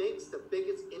makes the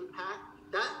biggest impact.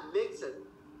 That makes it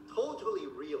totally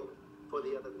real for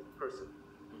the other person.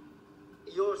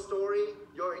 Your story,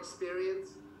 your experience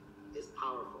is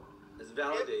powerful. It's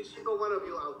validation. Every single one of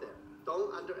you out there,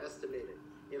 don't underestimate it.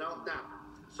 You know, now,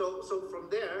 so from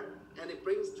there, and it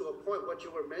brings to a point what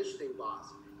you were mentioning, boss,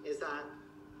 is that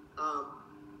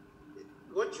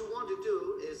what you want to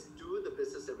do is do the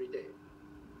business every day.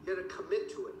 You got to commit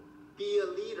to it. Be a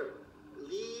leader.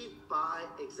 Lead by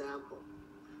example.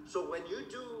 So when you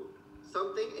do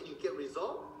something and you get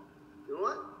result, you know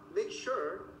what? Make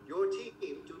sure your team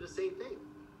do the same thing.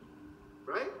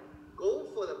 Right? Go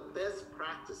for the best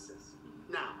practices.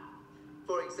 Now,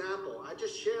 for example, I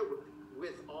just shared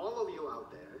with all of you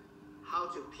out there how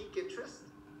to pique interest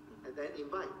and then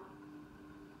invite.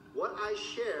 What I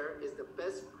share is the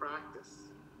best practice.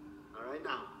 All right,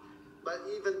 now, but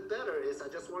even better is I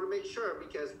just want to make sure,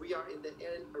 because we are in the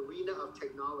arena of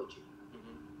technology.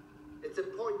 It's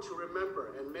important to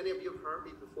remember, and many of you have heard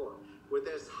me before, where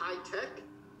there's high tech,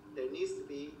 there needs to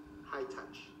be high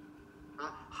touch.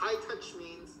 High touch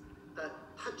means the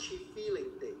touchy feeling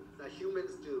things that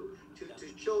humans do to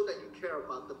show that you care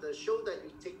about them, to show that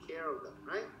you take care of them,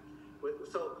 right?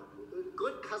 So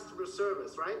good customer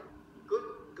service, right?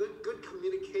 Good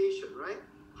communication, right?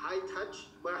 High touch.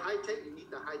 Where high tech, you need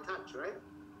the high touch, right?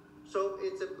 So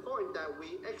it's important that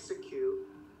we execute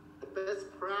the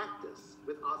best practice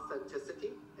with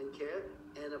authenticity and care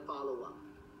and a follow-up.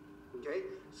 Okay?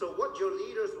 So what your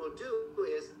leaders will do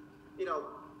is, you know,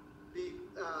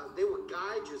 they will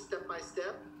guide you step by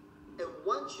step. And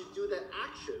once you do that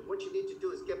action, what you need to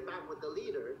do is get back with the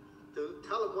leader to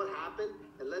tell them what happened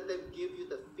and let them give you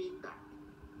the feedback.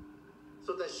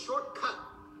 So the shortcut,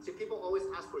 see, people always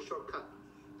ask for a shortcut.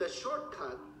 The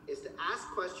shortcut is to ask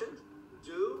questions,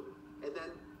 do, and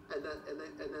then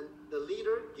the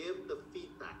leader give the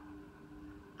feedback.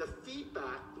 The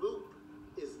feedback loop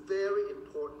is very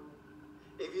important.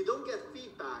 If you don't get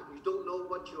feedback, you don't know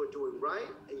what you're doing right,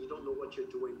 and you don't know what you're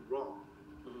doing wrong.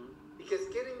 Because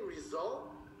getting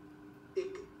result,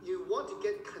 you want to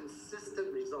get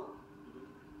consistent result.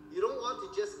 You don't want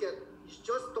to just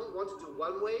don't want to do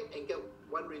one way and get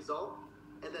one result,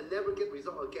 and then never get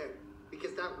result again.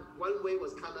 Because that one way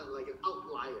was kind of like an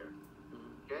outlier.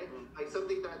 Okay? Like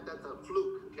something that's a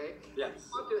fluke, okay? Yes.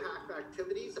 You want to have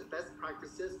activities and best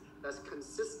practices that's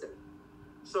consistent.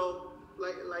 So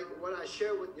like what I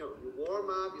share with you, you warm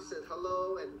up, you said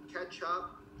hello and catch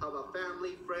up, talk about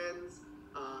family, friends,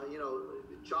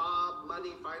 job,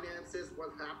 money, finances,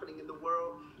 what's happening in the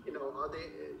world. Are they,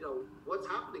 what's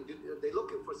happening? Are they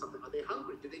looking for something? Are they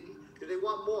hungry? Do they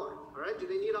want more? All right. Do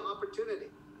they need an opportunity?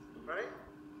 Right.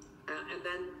 And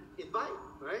then invite.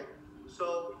 Right.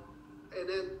 So, and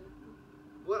then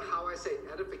how I say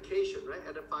edification, right?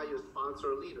 Edify your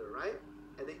sponsor or leader, right?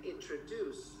 And then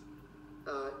introduce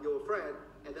your friend,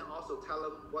 and then also tell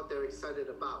them what they're excited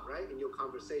about, right? In your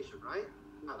conversation, right?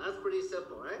 Now that's pretty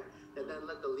simple, right? And then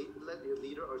let your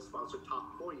leader or sponsor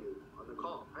talk for you on the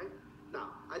call, right?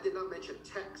 Now I did not mention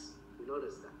text. You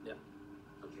notice that? Yeah.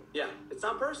 Okay. Yeah, it's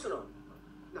not personal.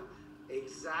 No,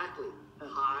 exactly.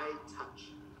 High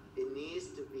touch. It needs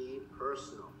to be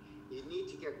personal. You need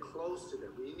to get close to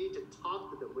them. You need to talk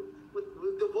to them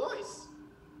with the voice.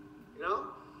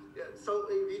 So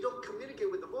if you don't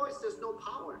communicate with the voice, there's no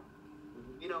power.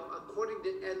 According to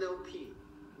NLP,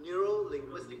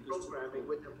 neuro-linguistic programming,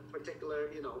 with a particular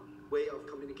way of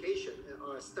communication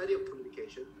or a study of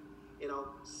communication,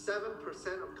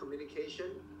 7% of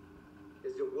communication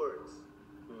is your words,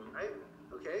 right?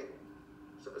 Okay,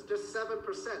 so it's just 7%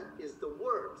 is the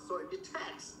words. So if you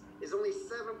text, it's only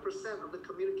 7% of the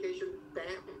communication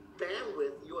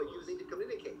bandwidth you are using to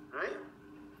communicate, right?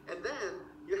 And then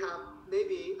you have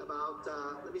maybe about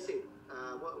let me see,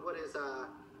 what is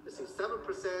let's see,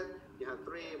 7%. You have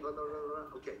 3. Blah, blah, blah,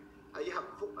 blah. Okay, you have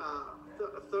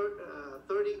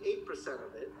 38%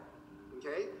 of it.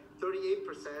 Okay,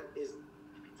 38% is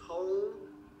tone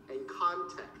and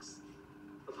context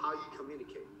of how you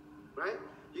communicate, right?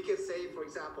 You can say, for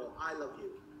example, "I love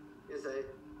you." You say,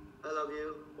 "I love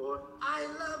you," or "I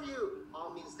love you."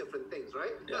 All means different things,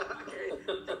 right? Yeah. Okay,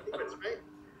 difference, right?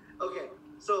 Okay,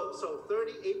 so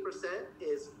 38%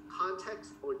 is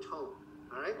context or tone.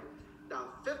 All right. Now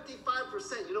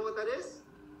 55%, you know what that is?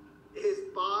 Is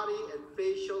body and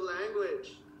facial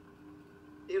language.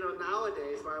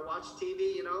 Nowadays when I watch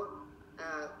TV,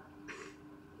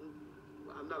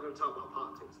 I'm not going to talk about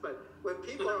politics, but when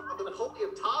people are on the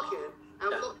podium talking,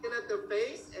 I'm looking at their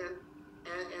face and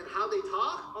how they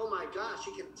talk. Oh my gosh,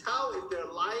 you can tell if they're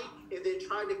lying, if they're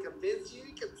trying to convince you.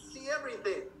 You can see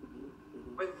everything.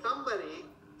 When somebody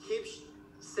keeps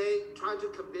trying to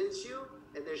convince you,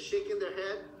 and they're shaking their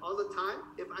head all the time.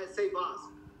 If I say, "Boss,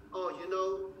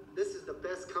 this is the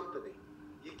best company.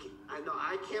 I know,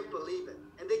 I can't believe it,"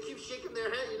 and they keep shaking their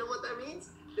head, you know what that means?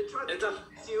 They're trying to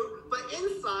convince you, but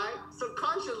inside,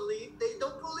 subconsciously, they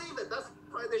don't believe it. That's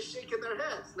why they're shaking their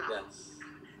heads. Now,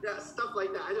 yeah, stuff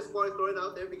like that. I just want to throw it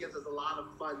out there because it's a lot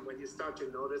of fun when you start to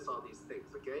notice all these things.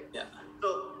 Okay. Yeah.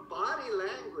 So body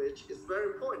language is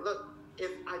very important. Look,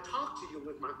 if I talk to you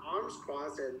with my arms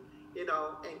crossed and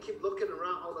keep looking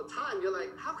around all the time, you're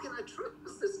like, how can I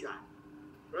trust this guy,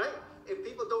 right? If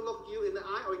people don't look you in the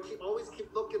eye or always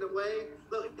keep looking away,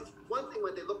 look, it's one thing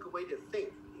when they look away to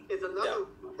think. It's another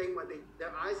thing when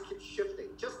their eyes keep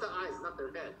shifting. Just the eyes, not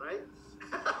their head, right?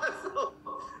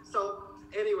 so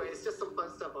anyway, it's just some fun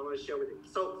stuff I want to share with you.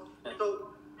 So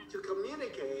to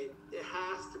communicate, it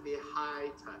has to be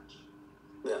high touch.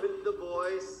 Yeah. With the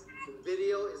voice,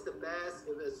 video is the best.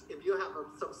 If you have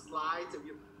some slides, if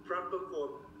you prep them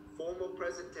for formal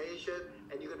presentation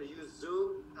and you're going to use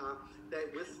Zoom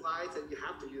with slides, and you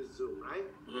have to use Zoom, right?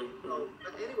 Mm-hmm. So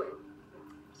anyway,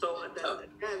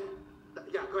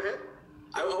 yeah, go ahead.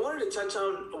 I wanted to touch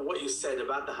on what you said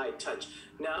about the high touch.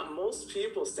 Now, most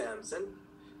people, Samson,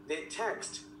 they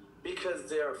text because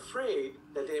they're afraid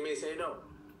that they may say no,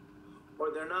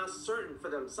 or they're not certain for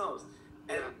themselves.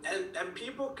 And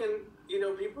people can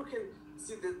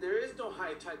see that there is no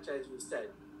high touch, as you said.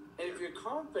 And if you're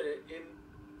confident in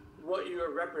what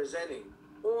you're representing,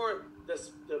 or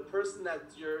the person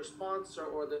that's your sponsor,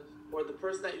 or the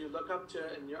person that you look up to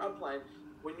in your upline,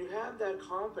 when you have that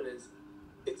confidence,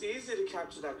 it's easy to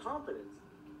capture that confidence.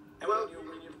 And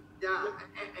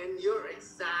and you're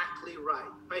exactly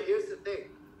right. But here's the thing,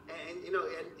 and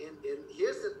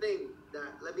here's the thing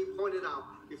that let me point it out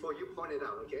before you point it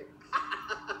out, okay?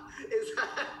 is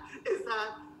that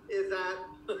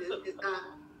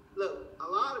look, a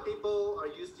lot of people are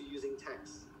used to using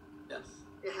text. Yes.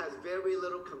 It has very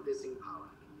little convincing power.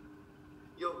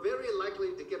 You're very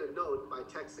likely to get a note by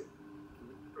texting,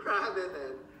 rather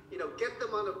than get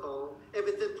them on the phone. If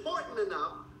it's important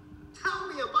enough, tell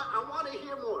me about. I want to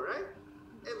hear more, right?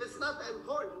 If it's not that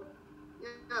important,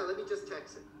 let me just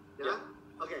text it. Yeah.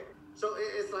 Okay. So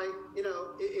it's like,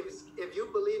 if you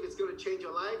believe it's going to change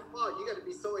your life, well, you got to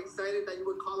be so excited that you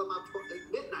would call them up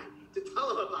at midnight to tell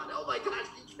them about it. Oh my gosh,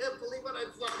 you can't believe what I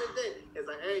saw today. It's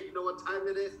like, hey, you know what time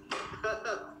it is?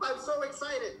 I'm so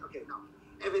excited. Okay, no.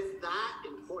 If it's that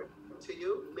important to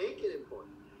you, make it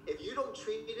important. If you don't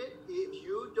treat it, if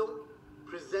you don't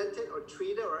present it or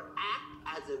treat it or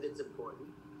act as if it's important,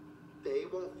 they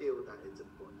won't feel that it's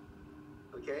important.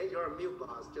 Okay, you're a mute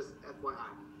boss, just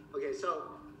FYI. Okay, so,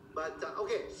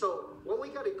 so what we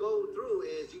got to go through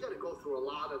is you got to go through a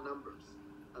lot of numbers.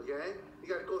 Okay, you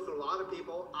got to go through a lot of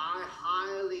people. I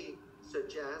highly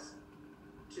suggest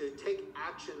to take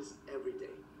actions every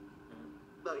day.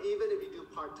 Look, even if you do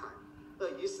part-time,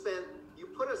 look, you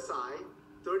put aside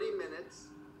 30 minutes,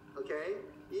 okay?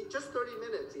 Just 30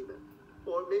 minutes even,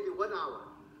 or maybe 1 hour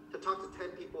to talk to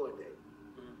 10 people a day.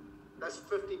 That's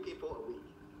 50 people a week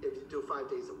if you do 5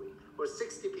 days a week, or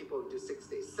 60 people if you do 6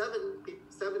 days,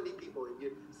 70 people if you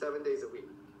do 7 days a week.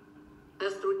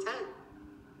 That's through 10,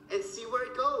 and see where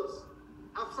it goes.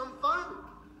 Have some fun,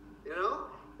 you know?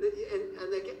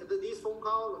 And these phone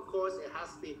calls, of course, it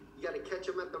has to be, you got to catch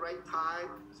them at the right time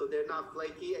so they're not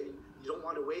flaky and you don't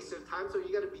want to waste their time. So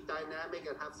you got to be dynamic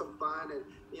and have some fun and,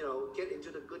 you know, get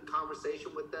into the good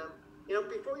conversation with them. You know,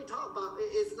 before you talk about it,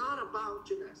 it's not about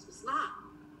Jeunesse. It's not,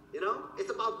 you know,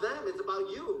 it's about them. It's about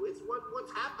you. It's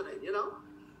what's happening, you know.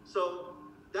 So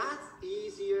that's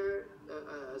easier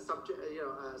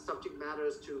subject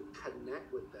matters to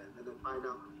connect with them and then find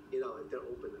out, you know, if they're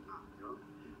open or not, you know.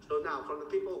 So now, from the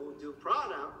people who do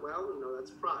product, well, you know,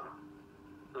 that's product,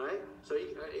 all right? So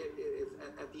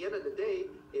at the end of the day,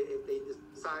 if they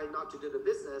decide not to do the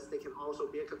business, they can also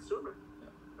be a consumer,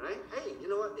 right? Hey, you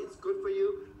know what? It's good for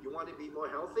you. You want to be more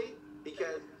healthy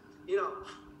because, you know,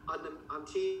 on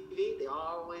TV, they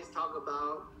always talk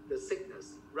about the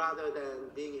sickness rather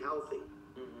than being healthy.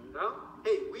 You know?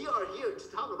 Hey, we are here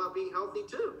to talk about being healthy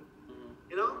too,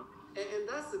 you know? And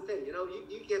that's the thing, you know,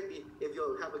 you can be, if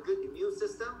you have a good immune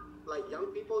system, like young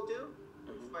people do,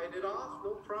 fight it off,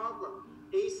 no problem.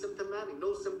 Asymptomatic,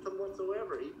 no symptom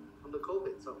whatsoever, even from the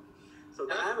COVID. So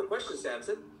now, I have a question,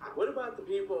 Samson. What about the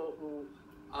people who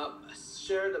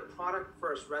share the product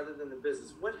first rather than the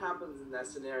business? What happens in that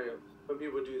scenario when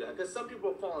people do that? Because some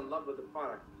people fall in love with the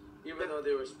product, even though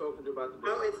they were spoken to about the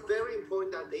business. Well, it's very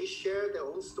important that they share their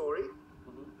own story.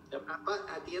 Yep. But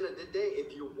at the end of the day,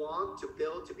 if you want to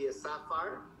build to be a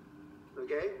Sapphire,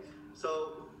 okay,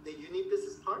 so you need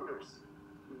business partners.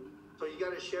 So you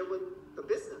got to share with the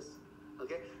business,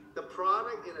 okay? The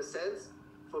product, in a sense,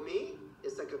 for me,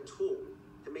 is like a tool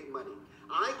to make money.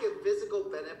 I get physical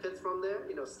benefits from there,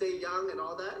 you know, stay young and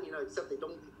all that, you know, except they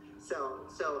don't sell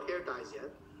hair dyes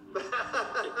yet.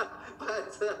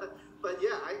 But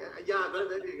yeah,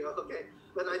 there you go, okay.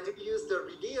 But I do use the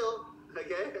Reveal,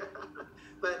 okay?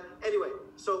 But anyway,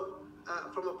 so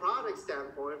from a product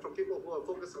standpoint, from people who are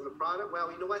focused on the product,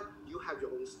 well, you know what? You have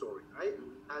your own story, right?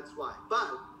 That's why.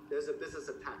 But there's a business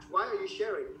attached. Why are you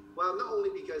sharing? Well, not only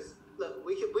because, look,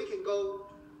 we can go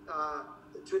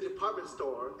to a department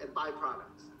store and buy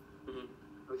products,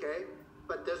 okay?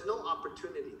 But there's no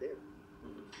opportunity there.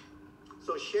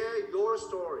 So share your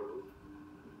story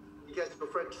because your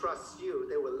friend trusts you.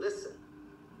 They will listen.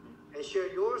 And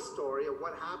share your story of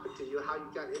what happened to you, how you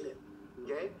got in it,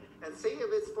 okay? And see if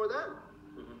it's for them.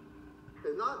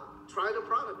 If not, try the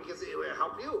product because it will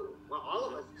help you. Well, all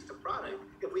of us use the product.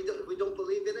 If we don't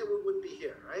believe in it, we wouldn't be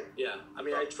here, right? Yeah, I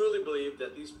mean, I truly believe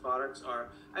that these products are,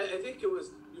 I think it was,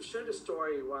 you shared a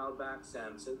story a while back,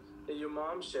 Samson, that your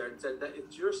mom shared, said that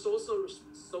it's your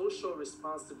social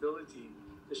responsibility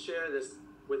to share this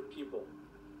with people.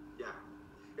 Yeah.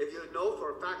 If you know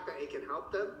for a fact that it can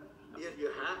help them,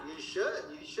 you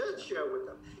should share with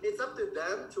them. It's up to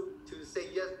them to say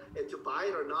yes and to buy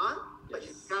it or not, but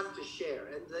you have to share.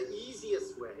 And the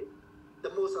easiest way,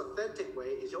 the most authentic way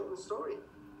is your own story.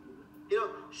 You know,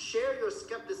 share your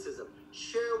skepticism.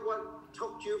 Share what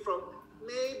took you from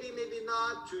maybe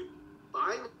not to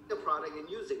buying the product and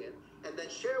using it, and then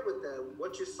share with them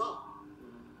what you saw,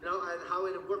 you know, and how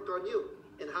it worked on you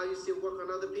and how you see it work on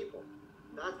other people.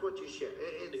 That's what you share.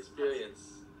 It's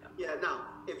experience. Yeah, now,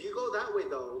 if you go that way,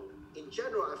 though, in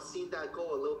general, I've seen that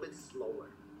go a little bit slower,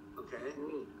 okay?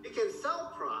 You can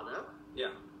sell product,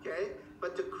 okay?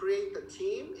 But to create the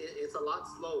team, it's a lot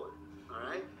slower, all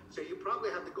right? So you probably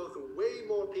have to go through way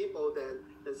more people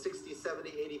than 60, 70,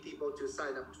 80 people to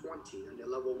sign up 20 on your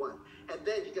level 1. And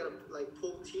then you got to, like,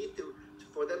 pull teeth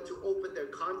for them to open their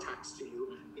contacts to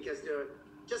you because they're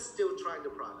just still trying the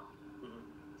product.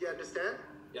 Do you understand?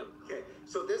 Yep. Okay,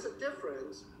 so there's a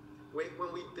difference.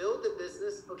 When we build the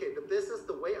business, okay, the business,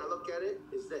 the way I look at it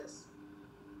is this.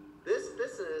 This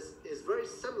business is very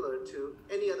similar to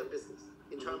any other business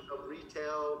in terms of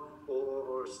retail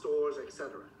or stores,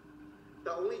 etc.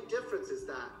 The only difference is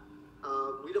that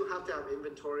we don't have to have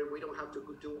inventory. We don't have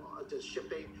to do the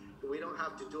shipping. We don't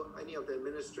have to do any of the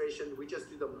administration. We just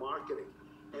do the marketing.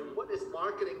 And what is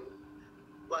marketing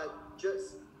but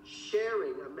just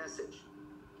sharing a message?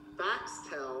 Facts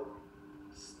tell,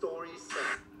 stories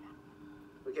sell.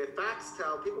 Okay, facts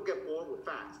tell, people get bored with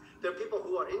facts. There are people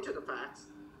who are into the facts,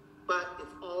 but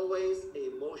it's always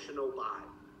an emotional buy.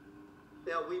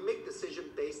 Now, we make decisions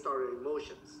based on our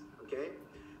emotions, okay?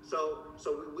 So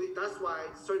that's why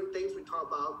certain things we talk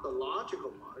about the logical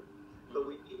part, but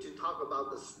we need to talk about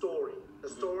the story. The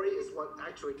story is what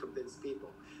actually convinces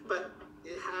people. But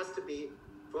it has to be,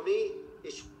 for me,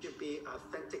 it should be an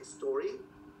authentic story.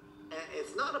 And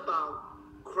it's not about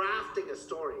crafting a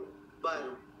story, but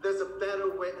there's a better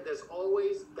way. There's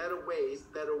always better ways,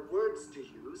 better words to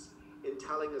use in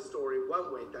telling a story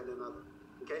one way than another.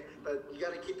 Okay, but you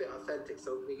got to keep it authentic,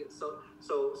 so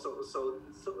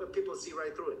people see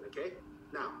right through it. Okay,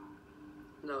 now,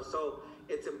 so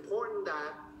it's important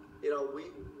that we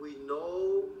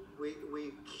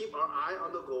keep our eye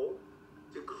on the goal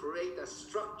to create a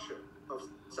structure of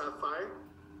Sapphire,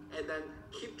 and then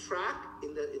keep track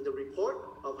in the report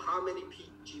of how many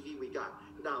PGV we got.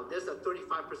 Now, there's a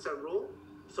 35% rule.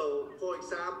 So, for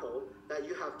example, that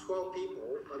you have 12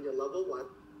 people on your level 1,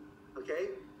 okay?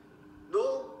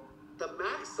 No, the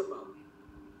maximum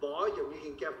volume you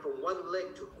can get from one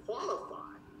leg to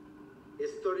qualify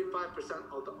is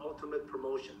 35% of the ultimate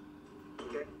promotion.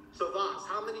 Okay, so Voss,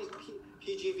 how many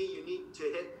PGV you need to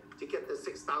hit to get the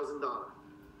 $6,000?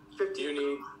 15.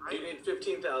 You need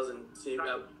 15,000. So you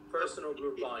have personal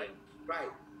group volume.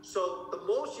 Right. So the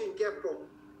most you can get from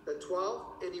the 12,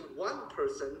 any one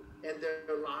person, and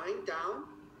they're lying down,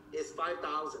 is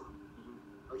 5,000.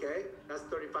 Okay, that's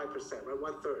 35%, right?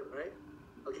 1/3, right?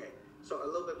 Okay, so a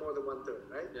little bit more than 1/3,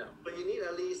 right? Yeah. But you need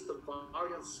at least the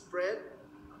volume spread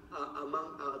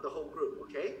among the whole group.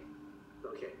 Okay.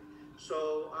 Okay.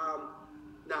 So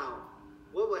now,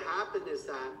 what will happen is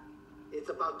that it's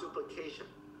about duplication,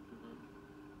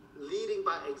 leading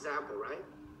by example, right?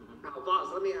 Now,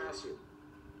 boss, let me ask you: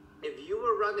 if you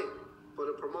were running for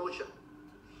the promotion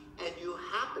and you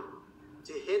happen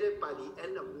to hit it by the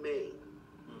end of May,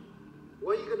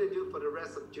 what are you going to do for the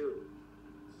rest of June?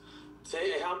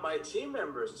 Say, help my team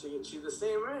members to achieve the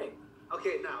same rank.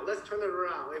 Okay, now let's turn it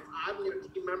around. If I'm your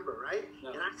team member, right?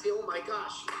 Yeah. And I say, oh my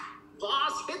gosh,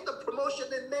 Voss hit the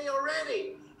promotion in May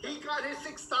already. He got his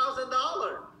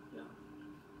 $6,000. Yeah.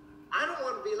 I don't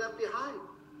want to be left behind.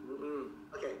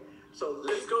 Okay, so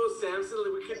let's go,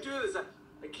 Samson. We can do this.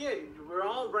 Again, we're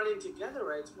all running together,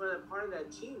 right? It's one part of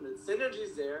that team. The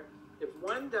synergy's there. If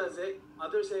one does it,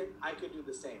 others say, I could do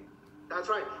the same. That's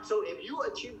right. So if you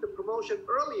achieve the promotion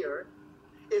earlier,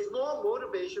 it's more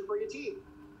motivation for your team.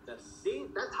 Yes. See,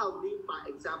 that's how lead by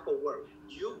example works.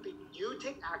 You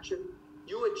take action,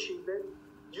 you achieve it,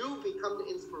 you become the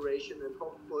inspiration and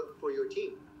hope for your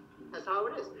team. That's how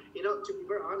it is. To be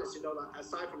very honest,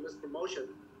 aside from this promotion,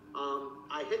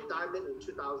 I hit diamond in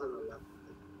 2011.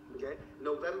 Okay,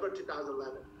 November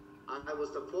 2011. I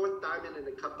was the 4th diamond in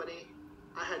the company.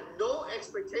 I had no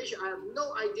expectation. I have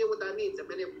no idea what that means. And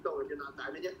many of you don't. If you're not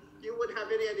diamond yet, you wouldn't have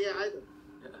any idea either.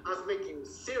 Yeah. I was making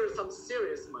some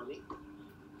serious money.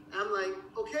 I'm like,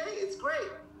 okay, it's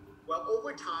great. Well,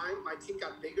 over time, my team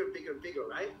got bigger,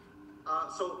 right?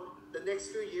 So the next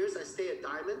few years, I stayed at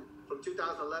diamond from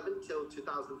 2011 till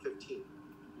 2015.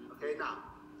 Okay, now,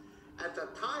 at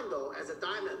that time though, as a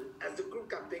diamond, as the group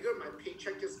got bigger, my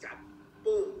paycheck just got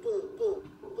boom, boom, boom,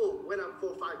 boom, went up 4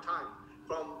 or 5 times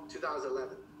from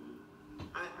 2011.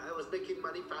 I was making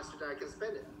money faster than I can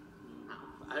spend it.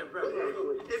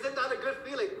 Isn't that a good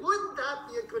feeling? Wouldn't that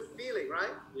be a good feeling,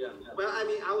 right? Yeah. Well, I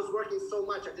mean, I was working so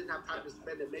much, I didn't have time to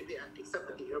spend it, maybe except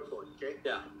at the airport, okay?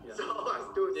 Yeah. So I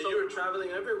was doing you were traveling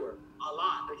everywhere. A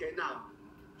lot, okay, now.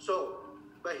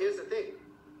 But here's the thing.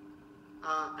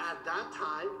 At that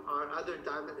time, our other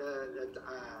diamond,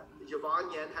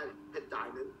 Yvonne Yen had hit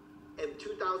diamond. In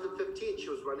 2015, she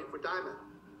was running for diamond.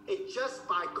 It just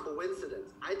by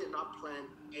coincidence, I did not plan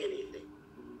anything.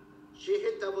 She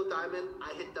hit double diamond,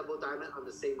 I hit double diamond on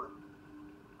the same month.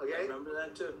 Okay? I remember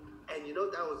that too. And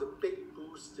that was a big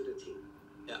boost to the team.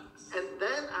 Yeah. And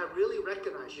then I really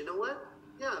recognized, you know what?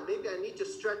 Yeah, maybe I need to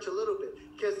stretch a little bit.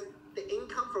 Because the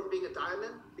income from being a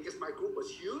diamond, because my group was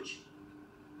huge,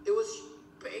 it was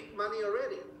big money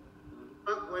already.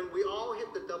 But when we all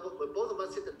hit the double, when both of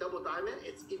us hit the double diamond,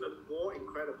 it's even more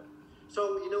incredible.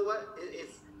 So you know what?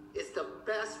 It's the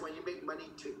best when you make money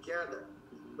together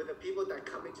with the people that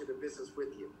come into the business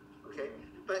with you. Okay?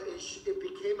 But it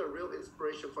became a real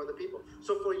inspiration for the people.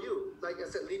 So for you, like I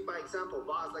said, lead by example.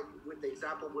 Voss, like with the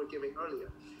example we're giving earlier.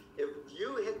 If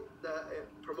you hit the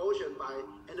promotion by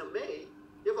end of May,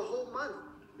 you have a whole month.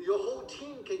 Your whole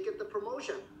team can get the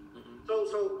promotion.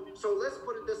 So let's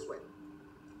put it this way.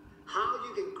 How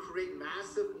you can create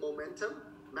massive momentum,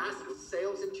 massive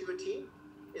sales into your team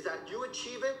is that you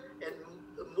achieve it, and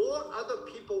the more other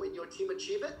people in your team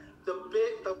achieve it, the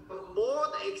more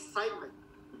the excitement.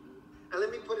 And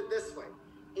let me put it this way.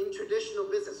 In traditional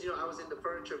business, I was in the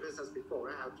furniture business before.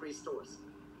 I had 3 stores.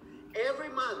 Every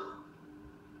month,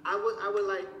 I would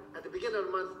like, at the beginning of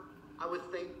the month, I would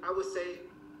say,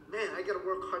 man, I got to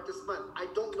work hard this month. I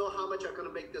don't know how much I'm going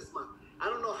to make this month. I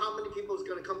don't know how many people is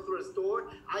going to come through the store.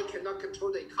 I cannot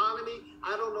control the economy.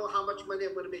 I don't know how much money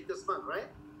I'm going to make this month, right?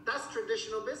 That's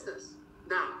traditional business.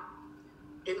 Now,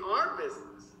 in our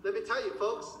business, let me tell you,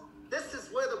 folks, this is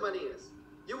where the money is.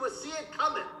 You will see it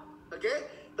coming, okay?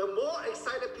 The more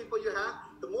excited people you have,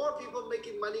 the more people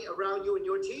making money around you and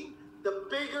your team, the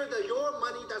bigger your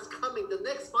money that's coming the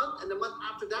next month and the month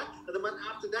after that and the month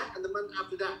after that and the month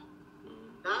after that.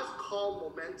 That's called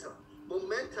momentum.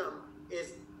 Momentum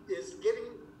is getting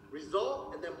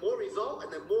result and then more result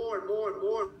and then more and more and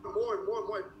more and more and more and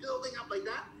more, building up like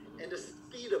that, and the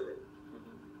speed of it.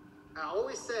 I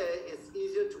always say it's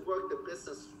easier to work the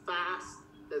business fast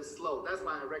than slow. That's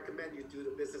why I recommend you do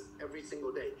the business every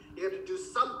single day. You have to do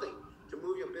something to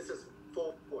move your business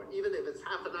forward, even if it's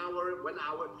half an hour, 1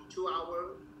 hour, 2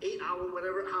 hour, 8 hour,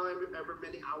 whatever, however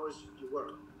many hours you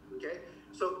work. Okay,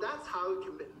 so that's how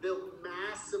you can build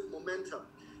massive momentum.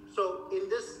 So in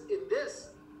this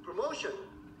promotion,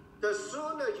 the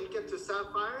sooner you get to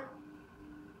Sapphire,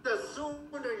 the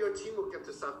sooner your team will get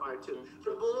to Sapphire too.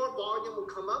 The more volume will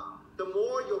come up, the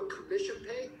more your commission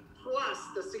pay plus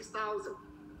the 6,000.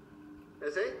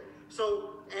 You see?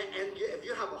 So if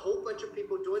you have a whole bunch of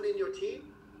people doing it in your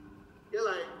team, you're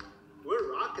like,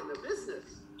 we're rocking the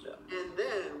business. Yeah. And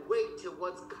then wait till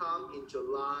what's come in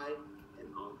July and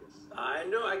August. I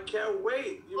know, I can't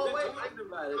wait. You've been talking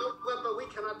about it. But we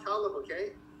cannot tell them,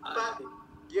 okay? But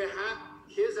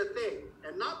here's the thing,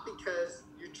 and not because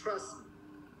you trust me,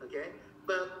 okay?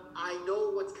 But I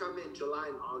know what's coming in July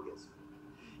and August.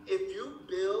 If you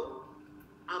build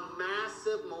a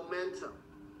massive momentum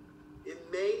in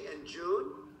May and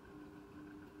June,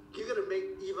 you're gonna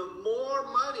make even more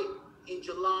money in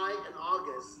July and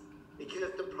August,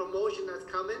 because the promotion that's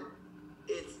coming,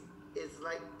 it's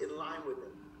like in line with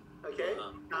it. Okay,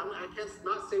 I can't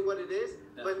not say what it is,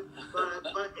 but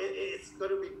it's going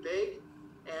to be big,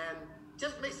 and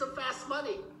just make some fast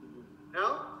money.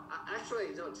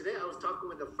 Actually, today I was talking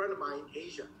with a friend of mine in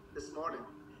Asia this morning.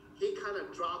 He kind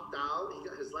of dropped out.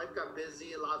 His life got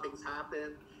busy. A lot of things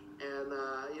happened, and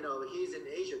he's in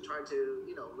Asia trying to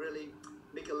really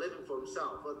make a living for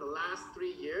himself. For the last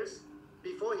 3 years,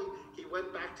 before he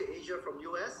went back to Asia from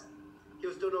US, he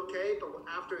was doing okay, but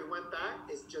after he went back,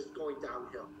 it's just going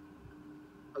downhill.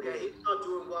 Okay, he's not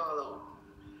doing well at all.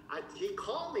 He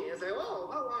called me and said, well,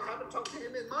 I haven't talked to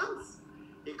him in months.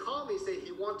 He called me and said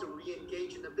he wants to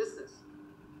re-engage in the business.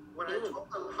 When I told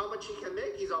him how much he can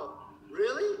make, he's all,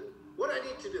 really? What do I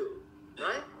need to do?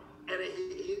 Right? And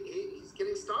he's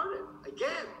getting started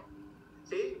again.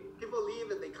 See, people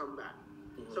leave and they come back.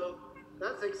 So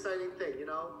that's the exciting thing,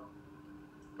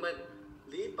 But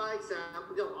lead by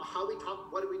example.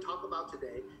 What do we talk about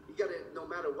today? You gotta, no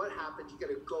matter what happens, you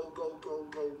gotta go.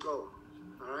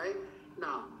 All right?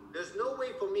 Now, there's no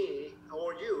way for me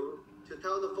or you to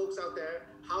tell the folks out there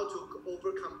how to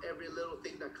overcome every little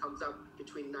thing that comes up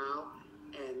between now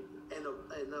and end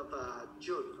of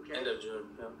June. Okay? End of June.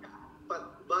 Yeah.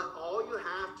 But all you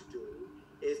have to do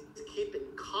is to keep in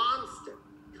constant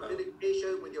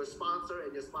communication with your sponsor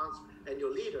and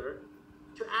your leader,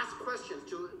 to ask questions,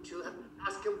 to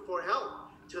ask him for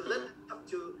help, to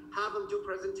have him do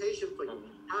presentation for you,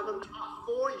 have him talk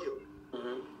for you.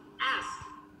 Ask.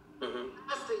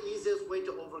 That's the easiest way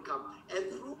to overcome. And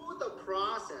through the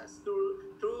process,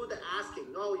 through the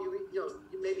asking,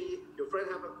 maybe your friend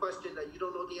have a question that you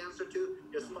don't know the answer to,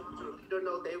 your sponsor, you don't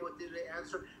know, they will do the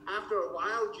answer. After a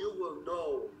while, you will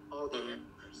know all the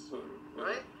answers,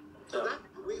 right? So that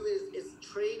really is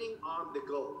training on the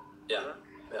go. Yeah. Right?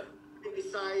 Yeah.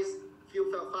 Besides,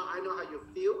 I know how you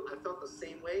feel. I felt the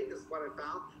same way. This is what I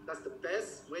found. That's the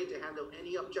best way to handle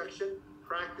any objection.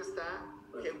 Practice that,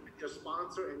 okay, with your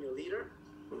sponsor and your leader.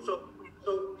 So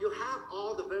you have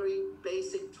all the very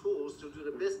basic tools to do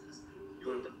the business.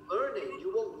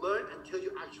 You won't learn until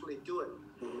you actually do it.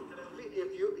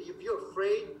 If you're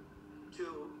afraid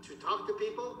to talk to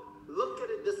people, look at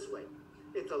it this way.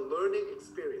 It's a learning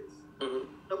experience.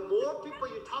 The more people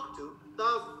you talk to,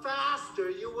 the faster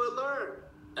you will learn.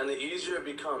 And the easier it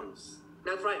becomes.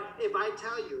 That's right. If I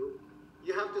tell you,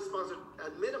 you have to sponsor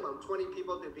at minimum 20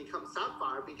 people to become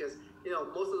Sapphire, because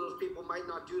most of those people might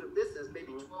not do the business.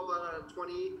 Maybe 12 out of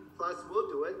 20 plus will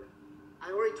do it.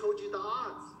 I already told you the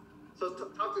odds. So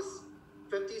talk to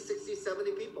 50, 60,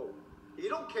 70 people. You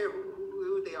don't care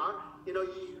who who they are. You know,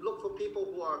 you look for people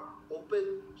who are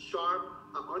open, sharp,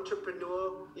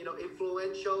 entrepreneur, you know,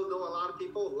 influential, know a lot of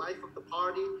people, life of the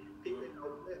party, people, you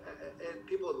know, and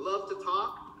people love to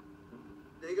talk.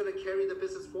 They're going to carry the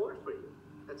business forward for you.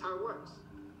 That's how it works.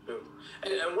 True.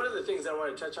 And one of the things I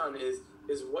want to touch on is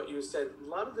what you said. A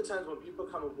lot of the times when people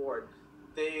come aboard,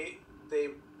 they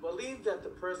believe that the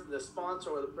person, the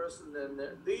sponsor or the person,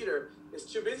 the leader is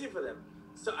too busy for them.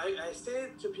 So I say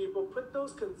to people, put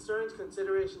those concerns,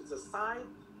 considerations aside,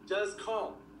 just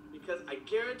call. Because I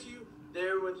guarantee you, they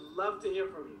would love to hear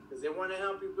from you because they want to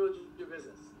help you build your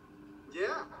business.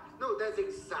 Yeah, no, that's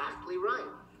exactly right.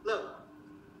 Look,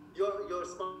 your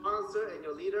sponsor and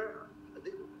your leader,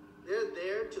 they're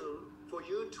there for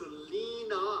you to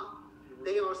lean on.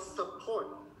 They are support.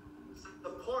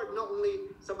 Support, not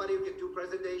only somebody who can do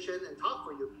presentation and talk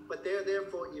for you, but they're there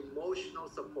for emotional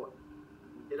support.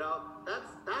 You know,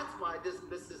 that's why this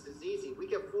business is easy. We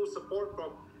get full support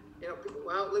from, you know, people.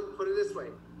 Well, let me put it this way.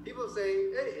 People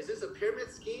say, hey, is this a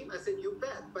pyramid scheme? I said, you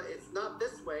bet, but it's not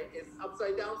this way. It's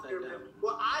upside down pyramid.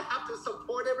 Well, I have to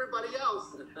support everybody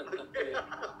else. Okay.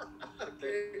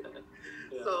 Okay.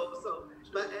 Yeah. So,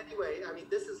 but anyway, I mean,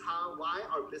 this is why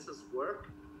our business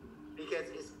work, because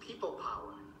it's people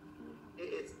power.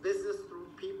 It's business through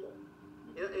people.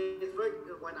 You know, it's very,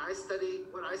 when I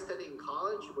studied in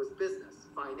college, it was business,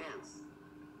 finance.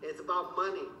 It's about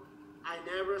money. I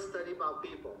never studied about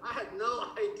people. I had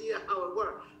no idea how it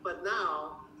worked. But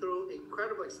now, through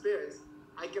incredible experience,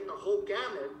 I get the whole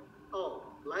gamut. Oh,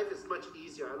 life is much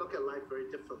easier. I look at life very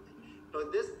differently. So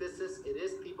in this business, it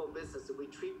is people business. If we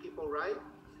treat people right,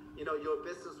 you know, your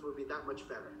business will be that much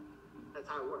better. That's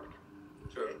how it works.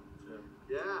 Sure. Okay?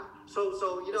 Yeah. So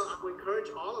you know, I would encourage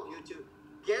all of you to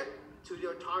get to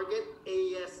your target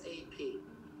ASAP.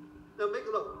 Now, make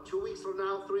a look. 2 weeks from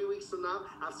now, 3 weeks from now,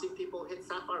 I've seen people hit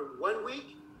Sapphire in 1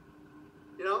 week.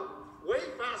 You know, way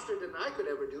faster than I could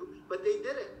ever do, but they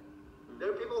did it. There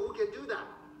are people who can do that.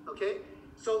 Okay.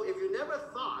 So if you never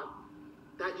thought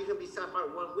that you can be Sapphire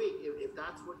 1 week, if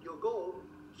that's what your goal,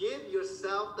 give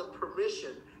yourself the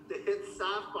permission to hit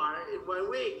Sapphire in 1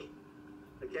 week.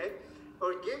 Okay.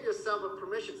 Or give yourself a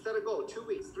permission, set a goal 2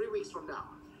 weeks, 3 weeks from now.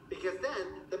 Because then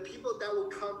the people that will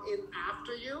come in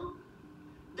after you,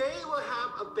 they will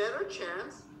have a better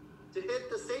chance to hit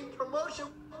the same promotion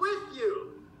with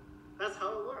you. That's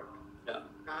how it works. Yeah.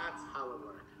 That's how it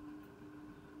works.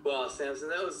 Well, Samson,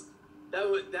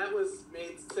 that was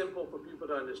made simple for people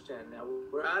to understand. Now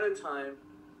we're out of time.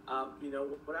 You know,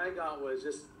 what I got was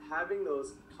just having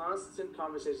those constant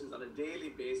conversations on a daily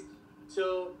basis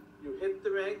till you hit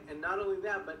the rank, and not only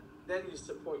that, but then you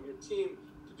support your team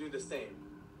to do the same.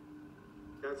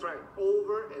 That's right.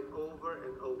 Over and over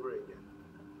and over again.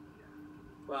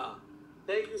 Yeah. Wow.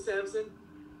 Thank you, Samson.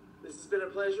 This has been a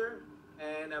pleasure,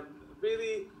 and I'm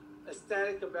really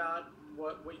ecstatic about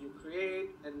what you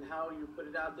create and how you put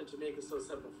it out there to make it so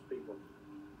simple for people.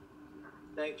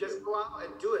 Thank you. Just go out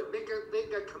and do it.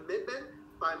 Make a commitment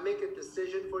by making a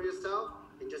decision for yourself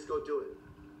and just go do it.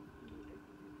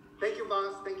 Thank you,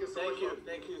 boss. Thank you so much.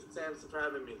 Thank you, Samson, for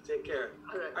having me. Take care.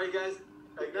 All right, guys.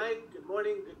 Good night, good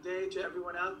morning, good day to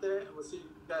everyone out there, and we'll see you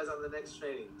guys on the next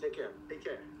training. Take care. Take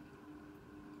care.